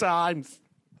the end times.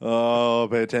 Oh,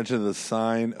 pay attention to the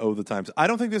sign of the times. I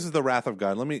don't think this is the wrath of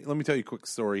God. Let me tell you a quick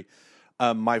story.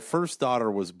 My first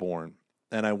daughter was born,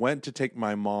 and I went to take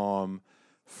my mom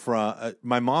from.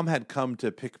 My mom had come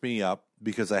to pick me up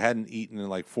because I hadn't eaten in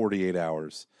like 48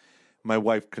 hours. My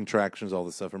wife, contractions, all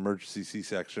this stuff, emergency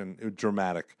C-section, it was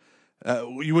dramatic,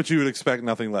 which you would expect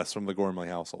nothing less from the Gormley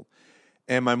household.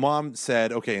 And my mom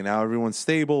said, okay, now everyone's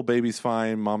stable, baby's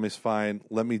fine, mommy's fine,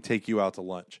 let me take you out to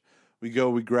lunch. We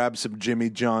grab some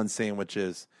Jimmy John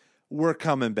sandwiches, we're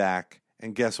coming back,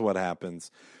 and guess what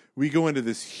happens? We go into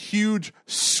this huge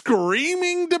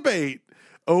screaming debate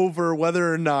over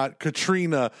whether or not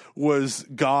Katrina was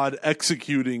God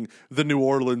executing the New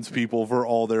Orleans people for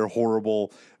all their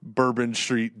horrible Bourbon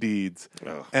Street deeds.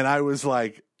 Ugh. And I was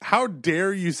like, how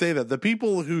dare you say that? The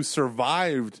people who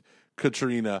survived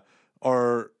Katrina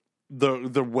are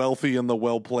the wealthy and the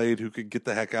well-played who could get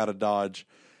the heck out of Dodge.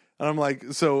 And I'm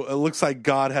like, so it looks like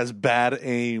God has bad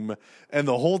aim. And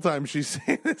the whole time she's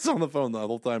saying this on the phone, the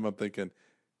whole time I'm thinking,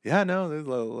 yeah, no,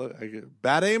 there's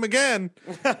bad aim again.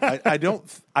 I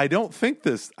don't think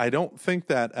this. I don't think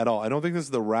that at all. I don't think this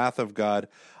is the wrath of God.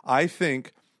 I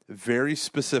think very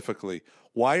specifically,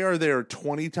 why are there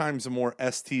 20 times more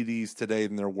STDs today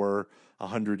than there were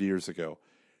 100 years ago?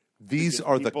 These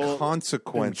are the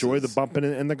consequences. Enjoy the bumping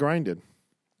and the grinding.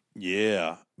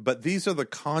 Yeah, but these are the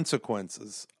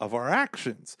consequences of our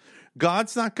actions.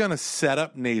 God's not going to set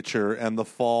up nature and the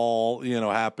fall,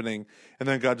 happening, and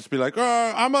then God just be like,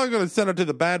 oh, I'm not going to send it to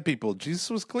the bad people. Jesus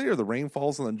was clear. The rain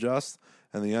falls on the just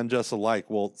and the unjust alike.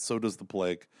 Well, so does the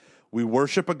plague. We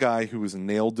worship a guy who was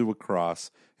nailed to a cross.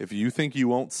 If you think you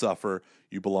won't suffer,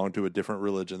 you belong to a different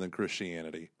religion than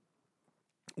Christianity.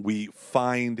 We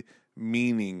find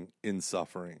meaning in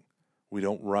suffering. We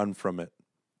don't run from it.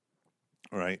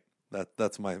 All right,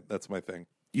 that's my thing.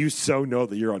 You so know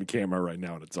that you're on camera right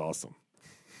now, and it's awesome.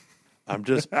 I'm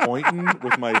just pointing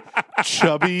with my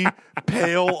chubby,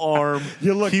 pale arm.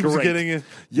 You look great. Getting it.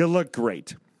 You look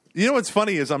great. You know what's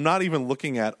funny is I'm not even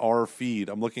looking at our feed.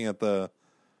 I'm looking at the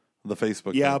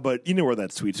Facebook. Yeah, feed. but you know where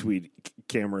that sweet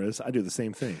camera is. I do the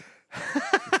same thing.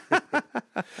 All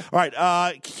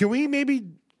right, can we maybe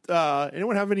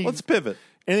anyone have any? Let's pivot.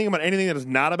 Anything about anything that is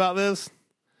not about this?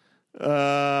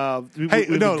 Let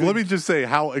me just say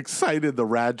how excited the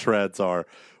Rad Trads are.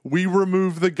 We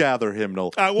removed the Gather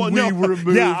hymnal. Removed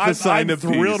the sign of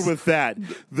thrilled peace. with that.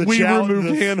 We removed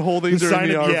hand holding during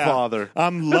the Our Father.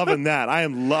 I'm loving that.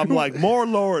 I'm like, more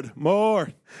Lord, more.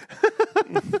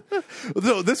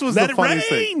 So this was Let the it funniest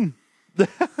thing. rain. This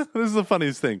is the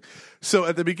funniest thing. So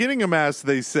at the beginning of Mass,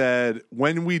 they said,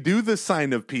 when we do the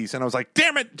sign of peace, and I was like,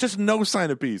 damn it, just no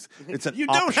sign of peace. It's an You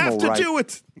don't have to right. do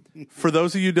it. For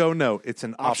those of you who don't know, it's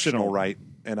an optional Optional. right,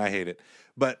 and I hate it.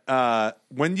 But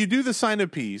when you do the sign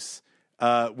of peace,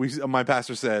 my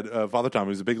pastor said, Father Tom,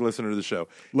 who's a big listener to the show,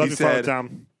 Love he you, said, Father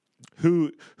Tom.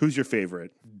 Who's your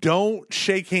favorite? don't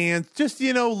shake hands. Just,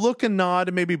 look and nod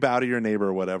and maybe bow to your neighbor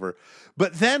or whatever.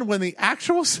 But then when the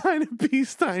actual sign of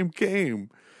peace time came,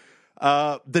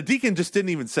 the deacon just didn't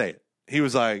even say it. He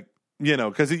was like,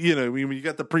 because, when you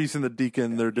got the priest and the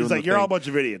deacon, they're doing He's like, the you're all a thing. bunch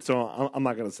of idiots, so I'm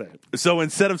not going to say it. So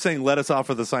instead of saying, let us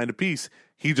offer the sign of peace,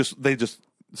 they just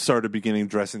started beginning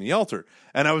dressing the altar.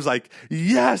 And I was like,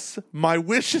 yes, my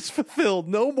wish is fulfilled.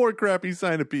 No more crappy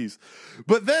sign of peace.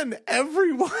 But then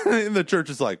everyone in the church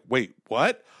is like, wait,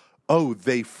 what? Oh,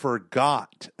 they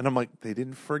forgot. And I'm like, they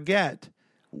didn't forget.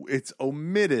 It's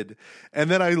omitted. And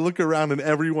then I look around and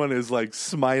everyone is like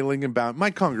smiling and bowing.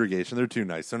 My congregation, they're too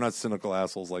nice. They're not cynical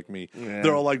assholes like me. Yeah.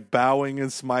 They're all like bowing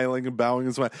and smiling and bowing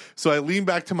and smiling. So I lean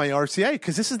back to my RCIA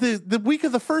because this is the week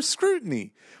of the first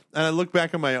scrutiny. And I look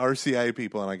back at my RCIA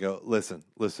people and I go, listen.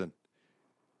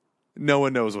 No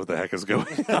one knows what the heck is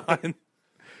going on.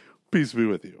 Peace be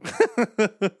with you.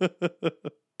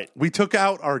 We took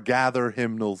out our gather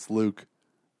hymnals, Luke.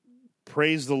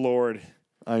 Praise the Lord.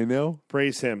 I know.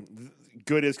 Praise him.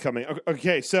 Good is coming.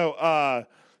 Okay, so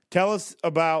tell us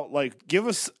about, give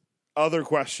us other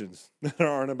questions that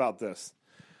aren't about this.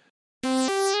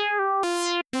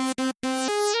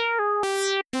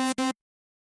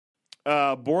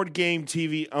 Board game,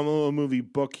 TV, movie,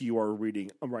 book you are reading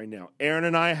right now. Aaron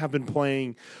and I have been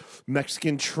playing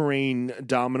Mexican Train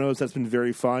Dominoes. That's been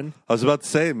very fun. I was about to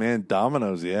say, man,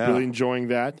 dominoes, yeah. Really enjoying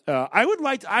that. I would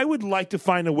like to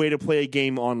find a way to play a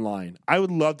game online. I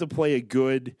would love to play a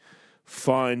good,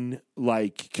 fun,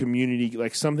 community,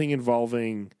 something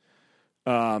involving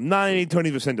not any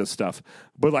Tony Vicente stuff,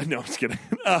 but no, I'm just kidding.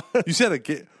 You said a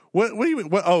game. What do you mean?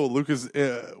 What? Oh, Lucas.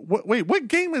 What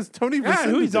game is Tony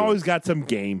Vicente He's doing? always got some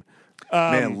game.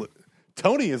 Man,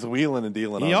 Tony is wheeling and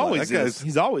dealing. He online. always That is. guy's-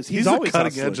 He's always the cutting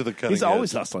hustling. edge of the cutting He's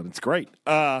always edge. hustling. It's great.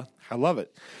 I love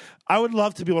it. I would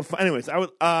love to be able to. Anyways, I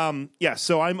would. Yeah.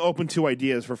 So I'm open to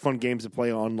ideas for fun games to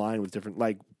play online with different.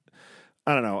 I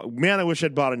don't know. Man, I wish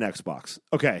I'd bought an Xbox.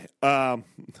 Okay. I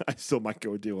still might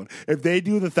go do one. If they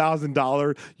do the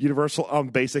 $1,000 universal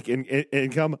basic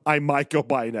income, I might go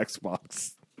buy an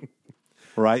Xbox.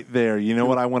 Right there. You know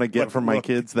what I want to get But for my look-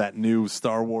 kids? That new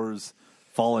Star Wars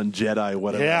Fallen Jedi,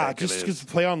 whatever. the Yeah, heck it just is. to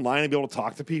play online and be able to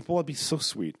talk to people, it'd be so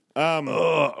sweet.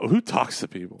 Who talks to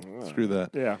people? Screw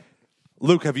that. Yeah.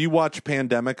 Luke, have you watched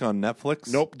Pandemic on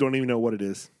Netflix? Nope. Don't even know what it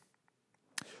is.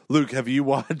 Luke, have you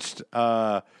watched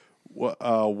what?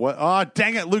 Oh,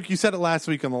 dang it, Luke! You said it last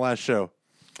week on the last show.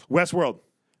 Westworld.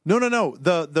 No.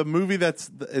 The movie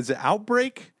is it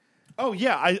Outbreak? Oh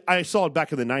yeah, I saw it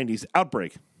back in the '90s.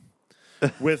 Outbreak.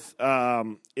 With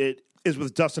it is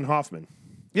with Dustin Hoffman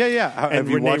Yeah. and Have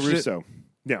you Rene watched Russo.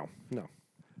 No.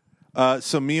 it?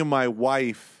 So me and my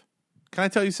wife. Can I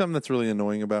tell you something that's really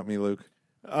annoying about me, Luke?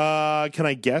 Can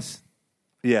I guess?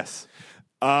 Yes.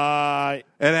 And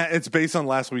it's based on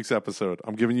last week's episode.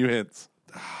 I'm giving you hints.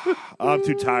 I'm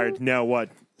too tired. No, what?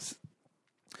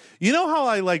 You know how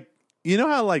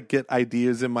I get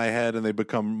ideas in my head and they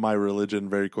become my religion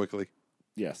very quickly?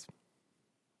 Yes.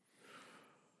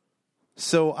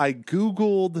 So I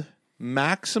Googled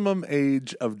maximum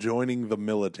age of joining the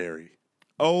military.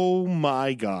 Oh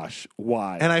my gosh.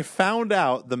 Why? And I found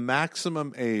out the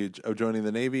maximum age of joining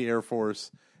the Navy, Air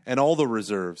Force, and all the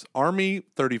reserves. Army,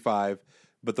 35,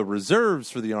 but the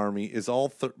reserves for the Army is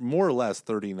all more or less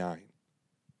 39.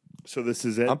 So this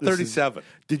is it. I'm 37.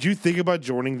 Did you think about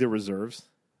joining the reserves?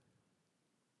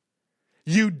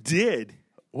 You did.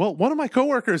 Well, one of my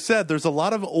coworkers said there's a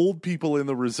lot of old people in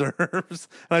the reserves.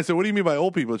 And I said, what do you mean by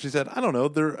old people? She said, I don't know.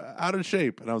 They're out of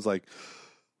shape. And I was like,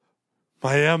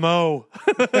 my MO.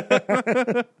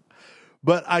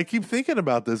 But I keep thinking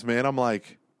about this, man. I'm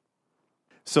like,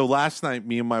 so last night,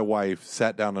 me and my wife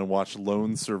sat down and watched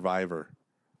Lone Survivor.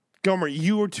 Gomer,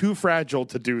 you were too fragile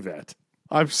to do that.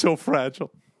 I'm so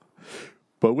fragile.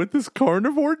 But with this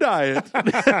carnivore diet.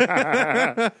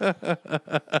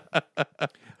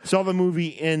 Saw the movie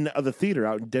in the theater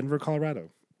out in Denver, Colorado.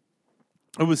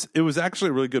 It was actually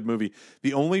a really good movie.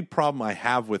 The only problem I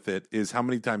have with it is how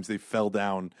many times they fell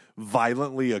down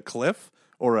violently a cliff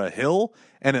or a hill,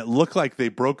 and it looked like they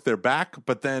broke their back,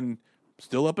 but then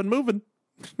still up and moving.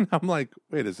 I'm like,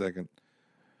 wait a second.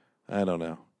 I don't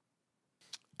know.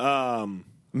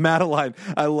 Madeline,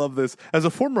 I love this. As a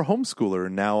former homeschooler,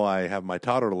 and now I have my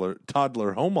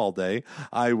toddler home all day,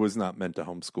 I was not meant to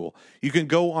homeschool. You can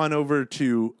go on over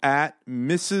to at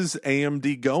Mrs.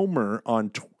 AMD Gomer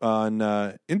on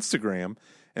Instagram,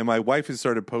 and my wife has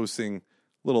started posting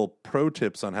little pro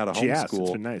tips on how to She has. homeschool.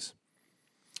 It's been nice.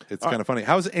 It's kind of funny.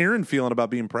 How's Erin feeling about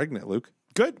being pregnant, Luke?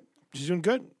 Good. She's doing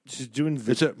good. She's doing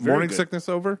Is it very morning good. sickness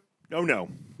over? Oh, no.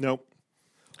 Nope.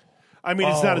 I mean,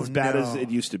 it's not Oh, as bad as no. it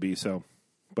used to be, so.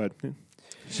 But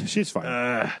she's fine.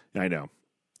 I know.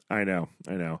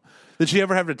 Did she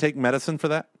ever have to take medicine for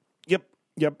that?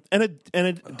 Yep. And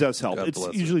it does help. God It's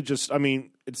bless her. usually just, I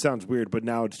mean, it sounds weird, but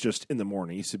now it's just in the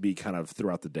morning. It used to be kind of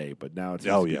throughout the day, but now it's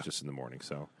just in the morning,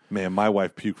 so. Man, my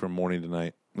wife puked from morning to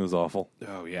night. It was awful.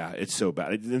 Oh, yeah. It's so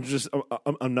bad. There's just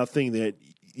nothing that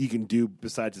you can do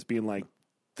besides just being like,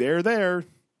 they're there.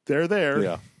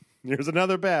 Yeah. Here's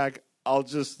another bag.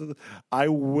 I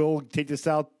will take this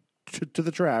out to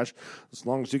the trash as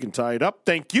long as you can tie it up.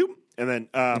 Thank you. And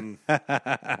then,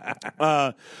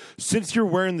 since you're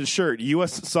wearing the shirt,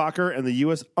 U.S. Soccer and the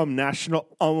U.S. national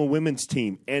women's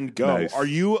team and go. Nice. Are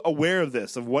you aware of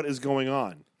this, of what is going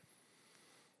on?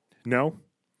 No?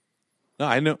 No,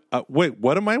 I know. Wait,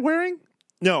 what am I wearing?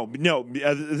 No.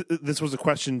 This was a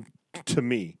question to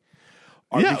me.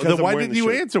 Yeah, Because then I'm why wearing didn't the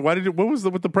you shirt. answer? What was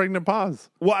with the pregnant pause?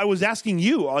 Well, I was asking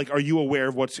you, like, are you aware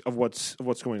of what's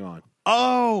going on?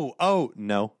 Oh,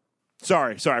 no.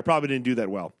 Sorry, I probably didn't do that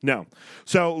well. No.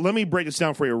 So let me break this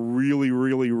down for you really,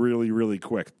 really, really, really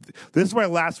quick. This is why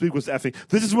last week was effing.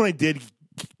 This is when I did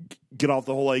get off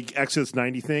the whole like Exodus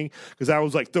 90 thing because I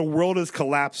was like, the world is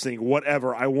collapsing.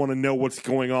 Whatever. I want to know what's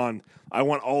going on. I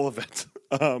want all of it.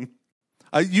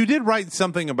 You did write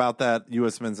something about that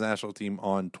U.S. men's national team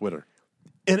on Twitter.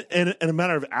 In a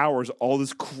matter of hours, all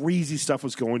this crazy stuff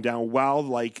was going down while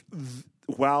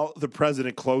the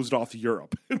president closed off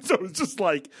Europe. And so it's just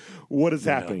like, what is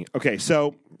happening? Okay,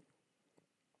 so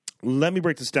let me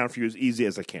break this down for you as easy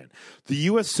as I can. The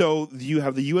U.S. So you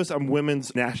have the U.S.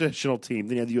 women's national team.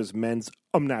 Then you have the U.S. men's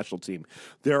national team.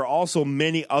 There are also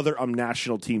many other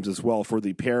national teams as well for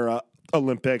the para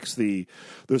Olympics.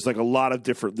 There's like a lot of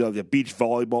different the beach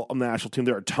volleyball national team.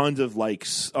 There are tons of like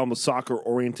soccer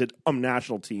oriented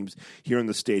national teams here in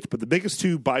the States, but the biggest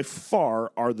two by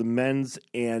far are the men's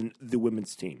and the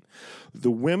women's team.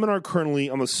 The women are currently,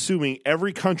 I'm assuming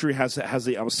every country has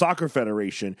a soccer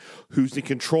federation who's in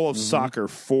control of soccer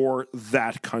for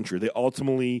that country. They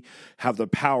ultimately have the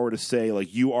power to say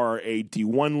like, you are a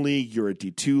D1 league, you're a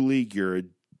D2 league, you're a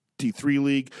D3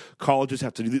 league. Colleges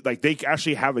have to do like they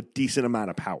actually have a decent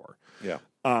amount of power. Yeah.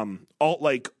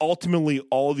 Ultimately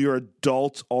all of your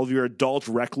adult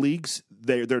rec leagues,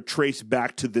 they're traced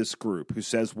back to this group who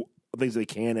says things they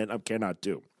can and cannot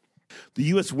do. The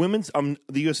U.S. women's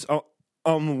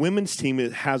women's team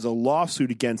has a lawsuit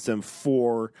against them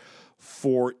for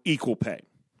equal pay.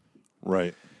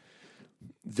 Right.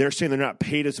 They're saying they're not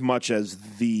paid as much as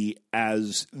the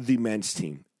men's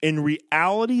team. In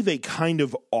reality, they kind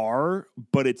of are,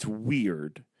 but it's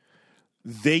weird.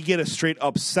 They get a straight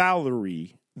up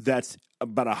salary that's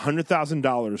about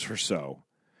 $100,000 or so,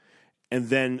 and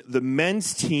then the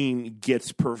men's team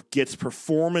gets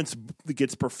performance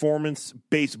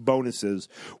based bonuses,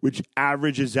 which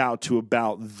averages out to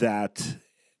about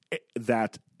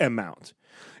that amount.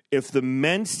 If the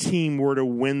men's team were to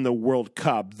win the World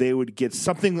Cup, they would get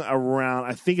something around,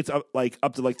 I think it's up to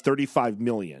 $35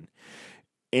 million.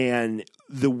 And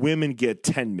the women get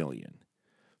 $10 million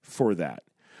for that.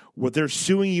 What they're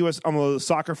suing U.S.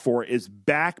 Soccer for is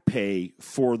back pay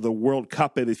for the World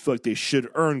Cup that they feel like they should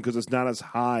earn because it's not as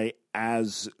high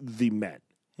as the men.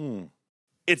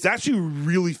 It's actually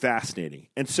really fascinating.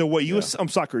 And so what U.S.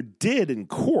 Soccer did in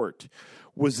court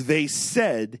was they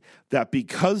said that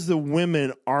because the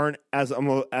women aren't as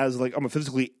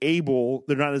physically able,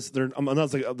 they're not as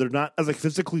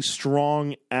physically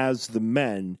strong as the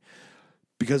men.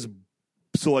 Because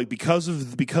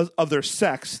of their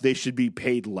sex, they should be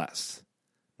paid less.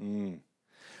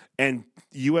 And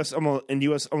U.S.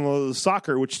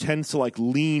 Soccer, which tends to like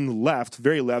lean left,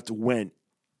 very left, went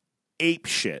ape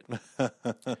shit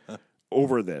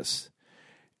over this.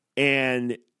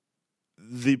 And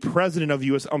the president of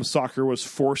U.S. Soccer was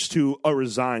forced to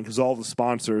resign because all the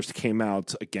sponsors came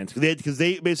out against it. Because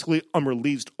they basically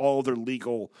released all their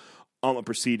legal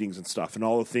proceedings and stuff and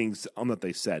all the things that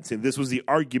they said. Saying this was the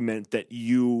argument that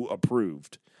you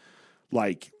approved.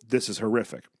 Like, this is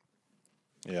horrific.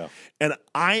 Yeah. And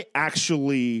I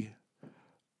actually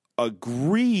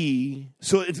agree.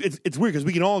 So it's weird because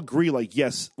we can all agree, like,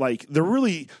 yes, like they're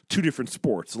really two different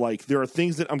sports. Like there are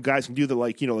things that guys can do that,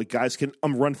 like, like guys can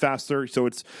run faster. So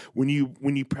it's when you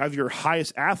have your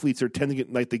highest athletes are tending to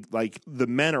get like the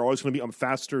men are always going to be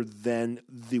faster than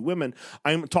the women.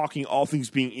 I'm talking all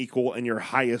things being equal, and your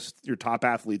top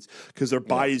athletes, because their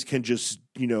bodies can just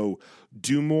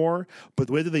do more. But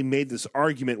the way that they made this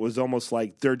argument was almost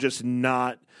like they're just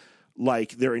not.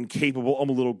 Like they're incapable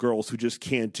little girls who just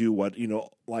can't do what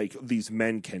like these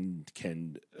men can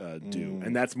do,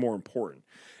 and that's more important.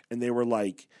 And they were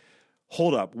like,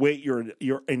 "Hold up, wait, you're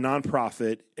a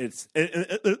nonprofit."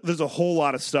 There's a whole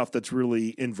lot of stuff that's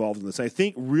really involved in this. I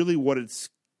think really what it's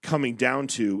coming down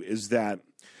to is that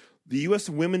the U.S.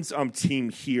 women's team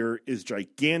here is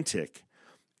gigantic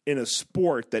in a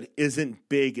sport that isn't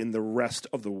big in the rest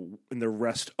of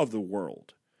the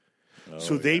world.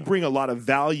 So they bring a lot of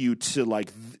value to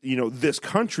this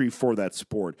country for that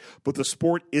sport, but the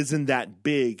sport isn't that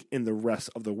big in the rest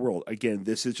of the world. Again,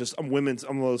 this is just women's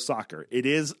soccer. It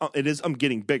is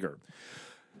getting bigger.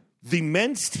 The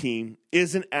men's team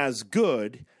isn't as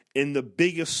good in the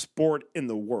biggest sport in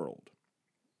the world,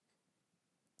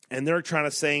 and they're trying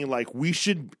to saying like we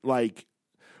should like.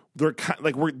 They're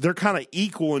kind of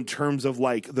equal in terms of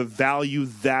like the value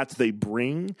that they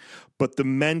bring, but the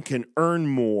men can earn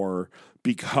more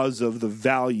because of the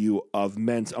value of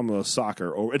men's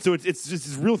soccer. And so it's just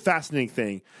this real fascinating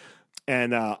thing.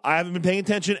 And I haven't been paying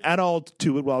attention at all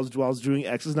to it while I was doing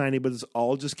X's 90, but this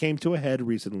all just came to a head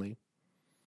recently.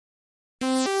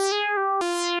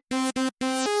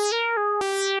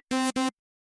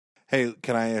 Hey,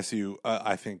 can I ask you,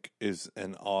 I think is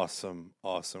an awesome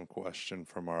question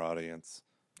from our audience.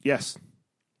 Yes.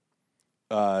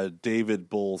 David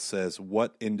Bull says,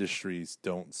 what industries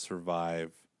don't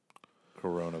survive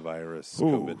coronavirus,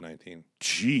 COVID-19?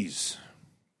 Jeez.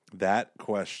 That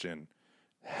question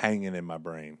hanging in my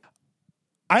brain.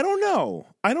 I don't know.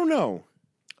 I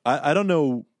don't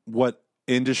know what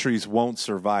industries won't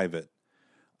survive it.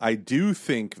 I do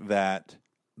think that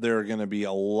there are going to be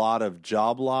a lot of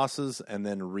job losses and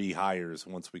then rehires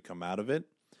once we come out of it.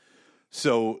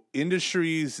 So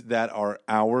industries that are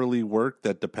hourly work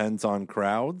that depends on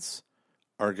crowds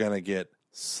are going to get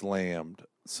slammed.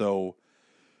 So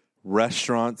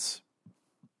restaurants.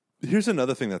 Here's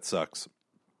another thing that sucks.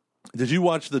 Did you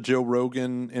watch the Joe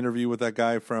Rogan interview with that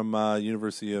guy from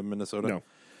University of Minnesota? No.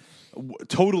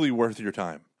 Totally worth your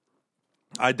time.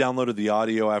 I downloaded the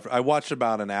audio after I watched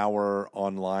about an hour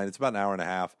online. It's about an hour and a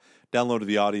half. Downloaded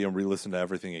the audio and re-listened to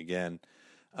everything again.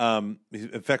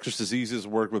 Infectious diseases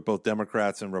work with both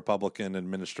Democrats and Republican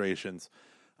administrations.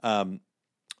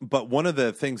 But one of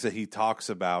the things that he talks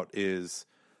about is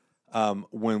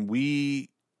when we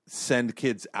send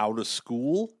kids out of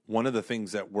school, one of the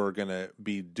things that we're going to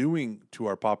be doing to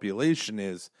our population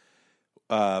is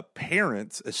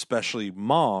parents, especially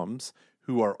moms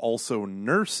who are also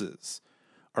nurses,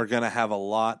 are going to have a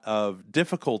lot of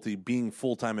difficulty being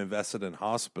full-time invested in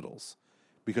hospitals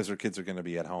because their kids are going to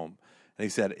be at home. And he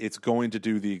said it's going to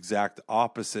do the exact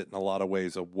opposite in a lot of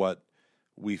ways of what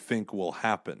we think will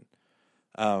happen.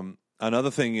 Another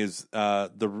thing is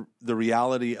the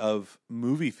reality of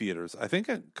movie theaters. I think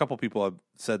a couple people have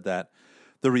said that.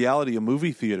 The reality of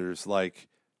movie theaters, like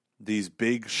these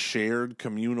big shared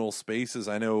communal spaces.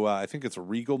 I know, I think it's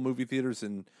Regal movie theaters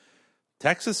in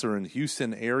Texas or in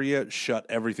Houston area shut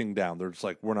everything down. They're just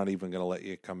like, we're not even going to let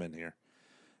you come in here.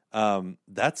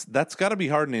 That's got to be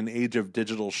hard in an age of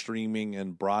digital streaming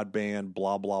and broadband,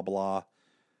 blah, blah, blah.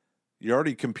 You're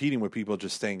already competing with people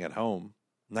just staying at home.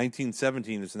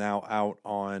 1917 is now out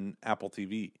on Apple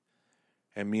TV.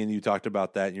 And me and you talked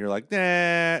about that, and you're like,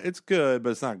 nah, it's good,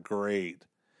 but it's not great.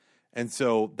 And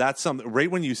so that's something, right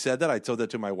when you said that, I told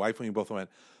that to my wife, and we both went,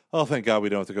 oh, thank God we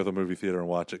don't have to go to the movie theater and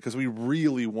watch it, because we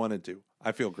really wanted to.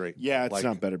 I feel great. Yeah, it's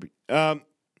not better.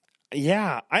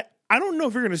 Yeah, I don't know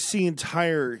if you're going to see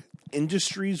entire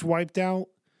industries wiped out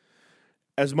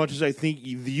as much as I think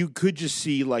you could just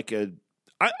see like a.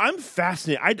 I'm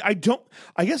fascinated. I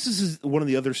guess this is one of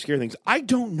the other scary things. I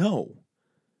don't know.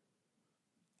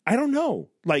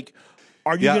 Like,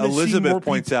 are you going to see more Elizabeth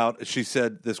points out, she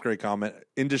said this great comment,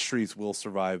 industries will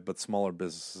survive, but smaller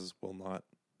businesses will not.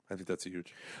 I think that's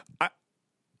huge.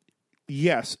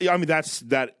 Yes. I mean,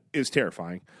 that is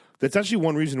terrifying. That's actually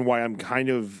one reason why I'm kind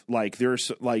of like,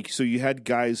 there's like, so you had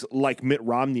guys like Mitt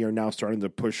Romney are now starting to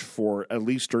push for, at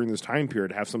least during this time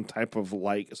period, have some type of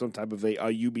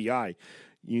a UBI.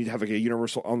 You need to have like a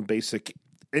universal basic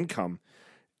income.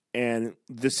 And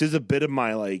this is a bit of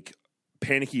my like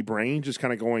panicky brain just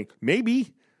kind of going,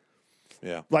 maybe.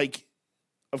 Yeah. Like,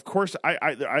 of course,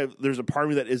 there's a part of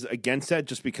me that is against that,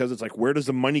 just because it's like, where does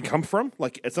the money come from?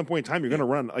 Like, at some point in time, you're going to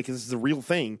run. Like, this is a real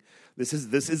thing. This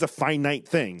is a finite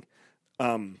thing.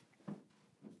 But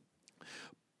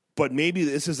maybe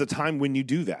this is a time when you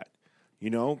do that.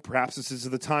 Perhaps this is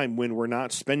the time when we're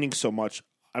not spending so much.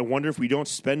 I wonder if we don't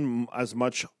spend as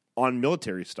much on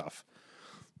military stuff.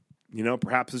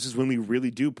 Perhaps this is when we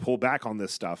really do pull back on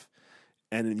this stuff.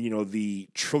 And, the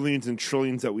trillions and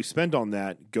trillions that we spend on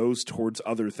that goes towards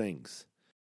other things.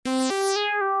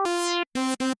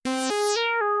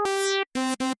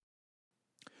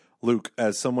 Luke,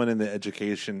 as someone in the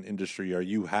education industry, are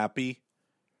you happy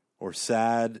or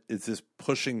sad? Is this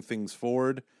pushing things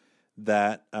forward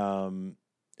that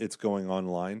it's going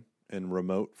online and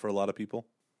remote for a lot of people?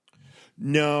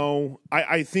 No,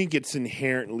 I think it's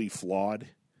inherently flawed.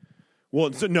 Well,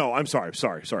 no, I'm sorry.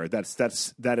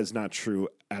 That is not true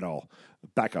at all.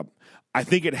 Back up. I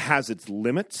think it has its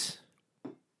limits.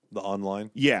 The online?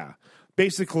 Yeah.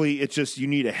 Basically, it's just you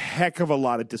need a heck of a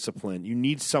lot of discipline. You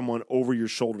need someone over your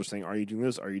shoulder saying, "Are you doing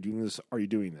this? Are you doing this? Are you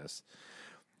doing this?"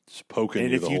 Just poking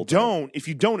and you if the you whole don't, time. if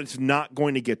you don't, it's not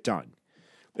going to get done.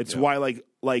 It's why, like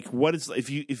what is if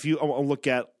you look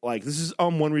at, like, this is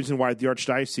one reason why the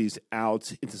Archdiocese out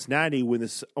in Cincinnati, when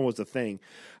this was a thing,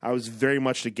 I was very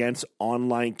much against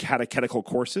online catechetical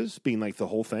courses being like the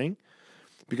whole thing,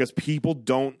 because people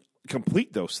don't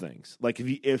complete those things. Like,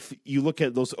 if you look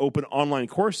at those open online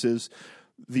courses,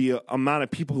 the amount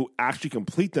of people who actually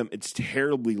complete them, it's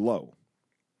terribly low.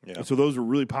 Yeah. And so those were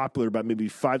really popular about maybe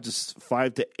 5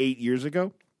 to 8 years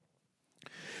ago,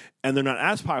 and they're not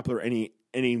as popular anymore.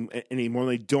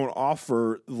 They don't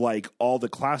offer like all the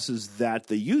classes that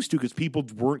they used to, because people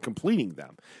weren't completing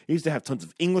them. They used to have tons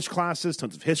of English classes,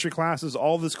 tons of history classes,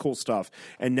 all this cool stuff,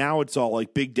 and now it's all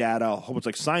like big data, a whole bunch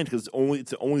like science, because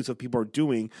it's the only stuff people are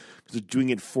doing, because they're doing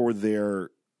it for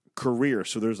their career.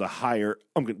 So there's a higher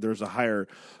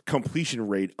completion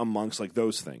rate amongst like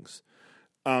those things.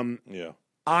 Yeah.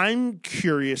 I'm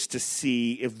curious to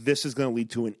see if this is going to lead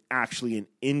to an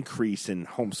increase in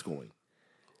homeschooling.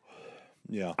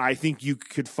 Yeah. I think you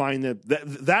could find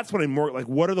that's what I'm more like.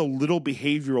 What are the little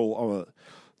behavioral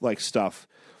like stuff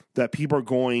that people are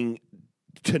going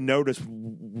to notice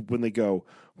when they go,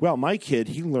 well, my kid,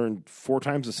 he learned 4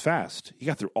 times as fast. He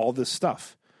got through all this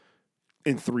stuff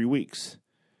in 3 weeks.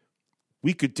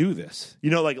 We could do this.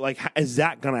 Like is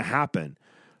that going to happen?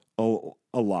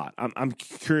 A lot. I'm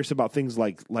curious about things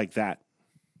like that.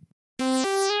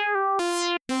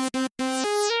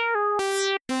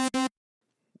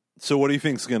 So what do you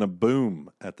think is going to boom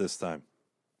at this time?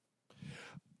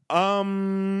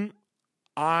 I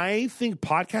think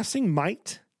podcasting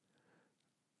might.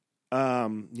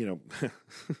 Oh,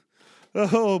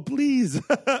 please.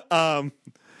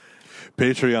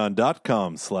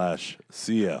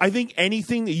 Patreon.com/CF. I think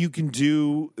anything that you can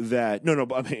do that. No,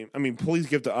 but I mean, please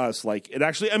give to us. Like, it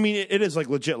actually, I mean, it is like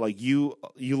legit. Like, you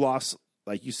lost,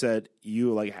 like you said,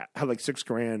 you like had like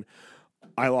 $6,000.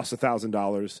 I lost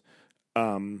 $1,000.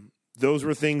 Those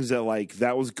were things that like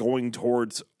that was going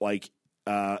towards like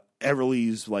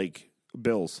Everly's like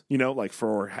bills, like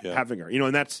for having her,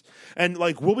 and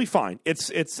like we'll be fine. It's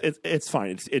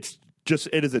fine. It's just,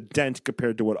 it is a dent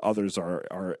compared to what others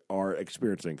are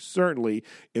experiencing. Certainly,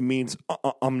 it means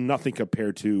nothing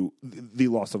compared to the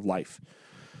loss of life.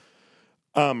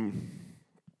 But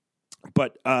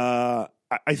I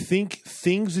think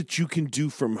things that you can do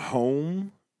from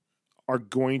home are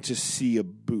going to see a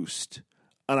boost.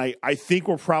 And I think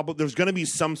there's going to be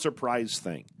some surprise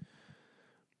thing.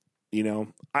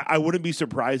 I wouldn't be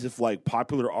surprised if like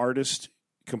popular artist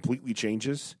completely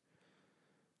changes.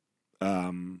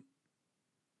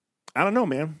 I don't know,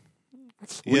 man.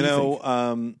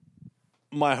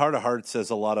 My heart of hearts says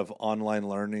a lot of online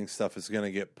learning stuff is going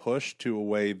to get pushed to a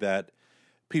way that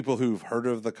people who've heard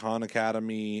of the Khan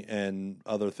Academy and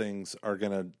other things are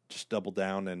going to just double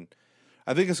down. And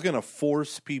I think it's going to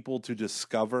force people to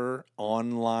discover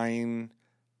online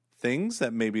things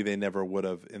that maybe they never would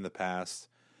have in the past.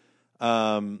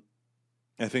 I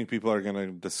think people are going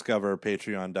to discover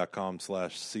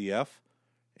patreon.com/CF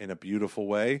in a beautiful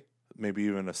way, maybe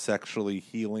even a sexually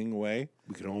healing way.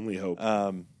 We can only hope.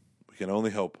 We can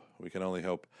only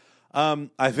hope.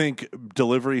 I think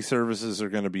delivery services are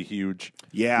going to be huge.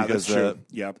 Yeah, that's true.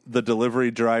 Yep. The delivery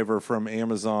driver from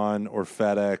Amazon or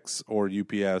FedEx or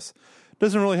UPS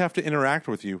doesn't really have to interact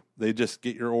with you. They just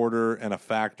get your order, and a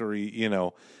factory,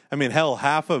 I mean, hell,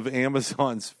 half of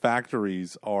Amazon's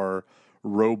factories are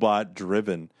robot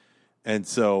driven. And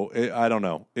so I don't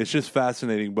know. It's just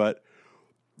fascinating, but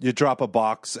you drop a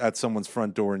box at someone's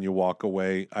front door and you walk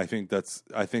away. I think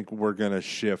we're going to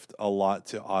shift a lot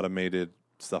to automated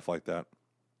stuff like that.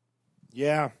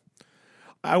 Yeah.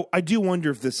 I do wonder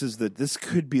if this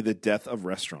could be the death of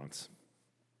restaurants.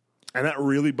 And that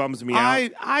really bums me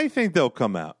out. I think they'll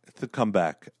come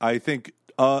back. I think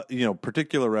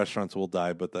particular restaurants will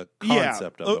die, but the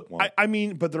concept of it won't. I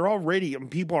mean, but they're already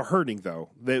people are hurting though.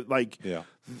 They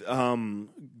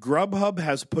Grubhub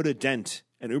has put a dent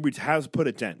and Uber Eats has put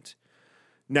a dent.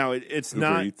 Now it's Uber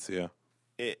not Eats,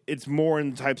 it's more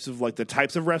in the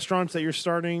types of restaurants that you're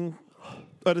starting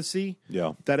to see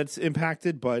that it's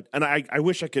impacted, and I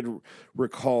wish I could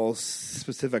recall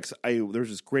specifics. There was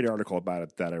this great article about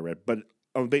it that I read, but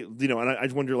and I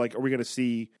wonder, are we going to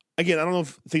see again? I don't know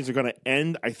if things are going to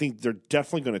end. I think they're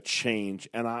definitely going to change,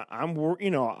 and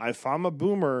if I'm a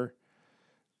boomer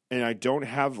and I don't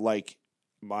have a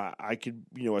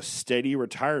steady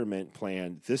retirement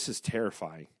plan, this is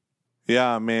terrifying.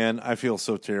 Yeah, man, I feel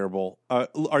so terrible.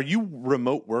 Are you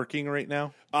remote working right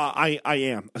now? I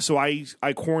am. So I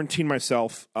quarantine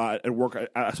myself at work,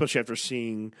 especially after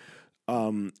seeing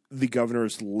the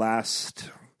governor's last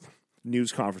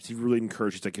news conference. He really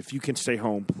encouraged, he's like, if you can stay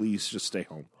home, please just stay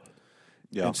home.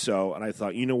 Yeah. And I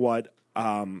thought, you know what?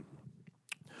 I'm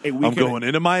going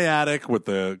into my attic with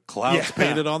the clouds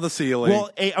painted on the ceiling. Well,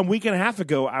 a week and a half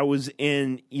ago, I was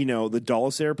in the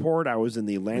Dulles Airport, I was in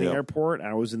the Atlanta Airport,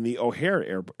 I was in the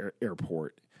O'Hare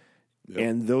Airport,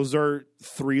 and those are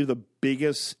three of the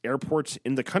biggest airports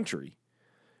in the country.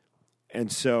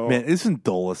 And so, man, isn't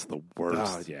Dulles the worst?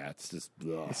 Oh yeah, it's just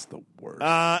it's the worst.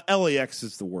 LAX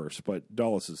is the worst, but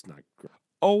Dulles is not great.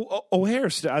 O'Hare,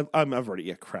 I've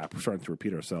already crap. We're starting to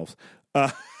repeat ourselves.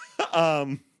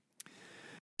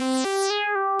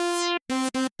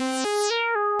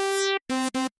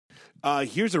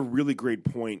 Here's a really great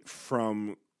point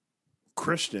from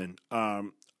Christian.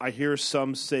 I hear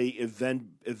some say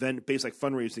event-based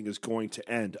fundraising is going to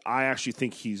end. I actually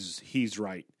think he's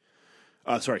right.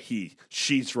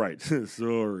 She's right.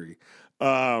 Sorry.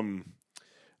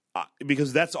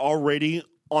 Because that's already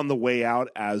on the way out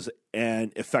as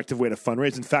an effective way to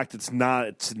fundraise. In fact, it's not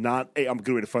a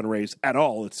good way to fundraise at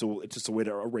all. It's just a way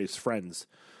to raise friends.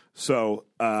 So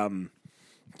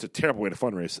it's a terrible way to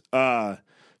fundraise.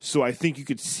 So I think you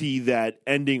could see that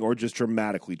ending or just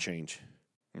dramatically change.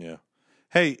 Yeah.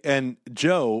 Hey, and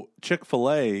Joe,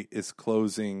 Chick-fil-A is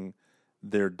closing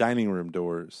their dining room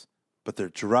doors, but their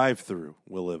drive-thru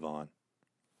will live on.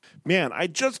 Man, I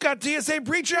just got TSA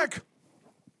pre-check.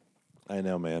 I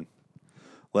know, man.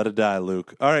 Let it die,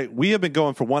 Luke. All right, we have been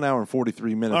going for 1 hour and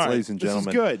 43 minutes, ladies and gentlemen.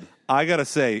 This is good. I got to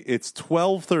say, it's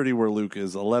 12:30 where Luke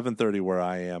is, 11:30 where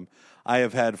I am. I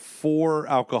have had 4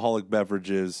 alcoholic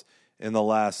beverages in the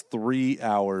last 3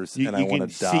 hours, and I want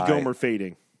to die. You can see Gomer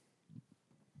fading.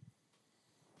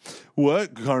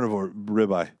 What? Carnivore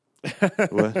ribeye.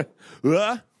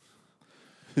 What?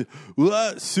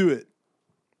 What? Suet.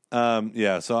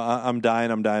 Yeah, so I'm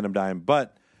dying.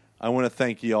 But I want to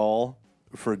thank you all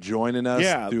for joining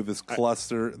us through this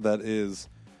cluster that is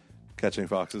Catching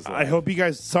Foxes Live. I hope you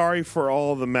guys, sorry for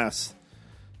all of the mess.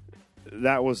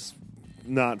 That was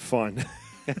not fun.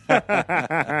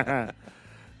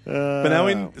 But now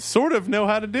we sort of know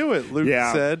how to do it, Luke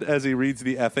said as he reads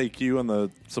the FAQ on the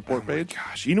support page.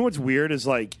 Gosh, you know what's weird is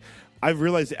I've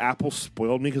realized Apple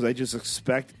spoiled me because I just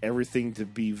expect everything to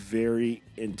be very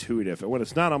intuitive. And when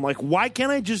it's not, I'm like, why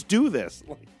can't I just do this?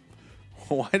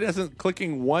 Why doesn't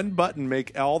clicking one button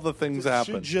make all the things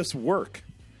happen? It should just work.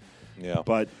 Yeah.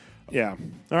 But, yeah.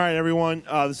 All right, everyone.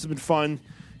 This has been fun.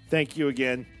 Thank you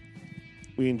again.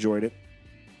 We enjoyed it.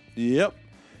 Yep.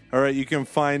 All right, you can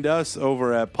find us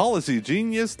over at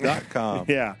PolicyGenius.com.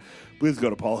 Yeah. Please go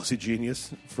to Policy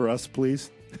Genius for us, please.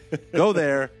 Go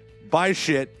there, buy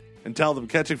shit, and tell them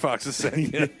Catching Foxes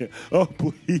sent you. Oh,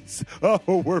 please. Oh,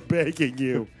 we're begging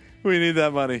you. We need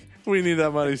that money. We need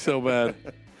that money so bad.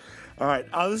 All right.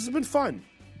 This has been fun.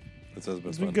 This has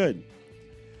been been good.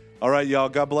 All right, y'all.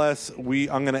 God bless. I'm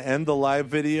going to end the live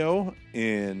video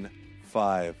in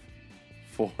 5,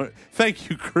 4. Thank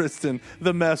you, Kristen.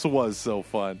 The mess was so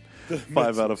fun.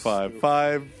 5 out of 5.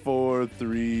 5, 4,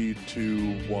 3,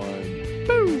 2, 1.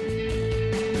 Boom.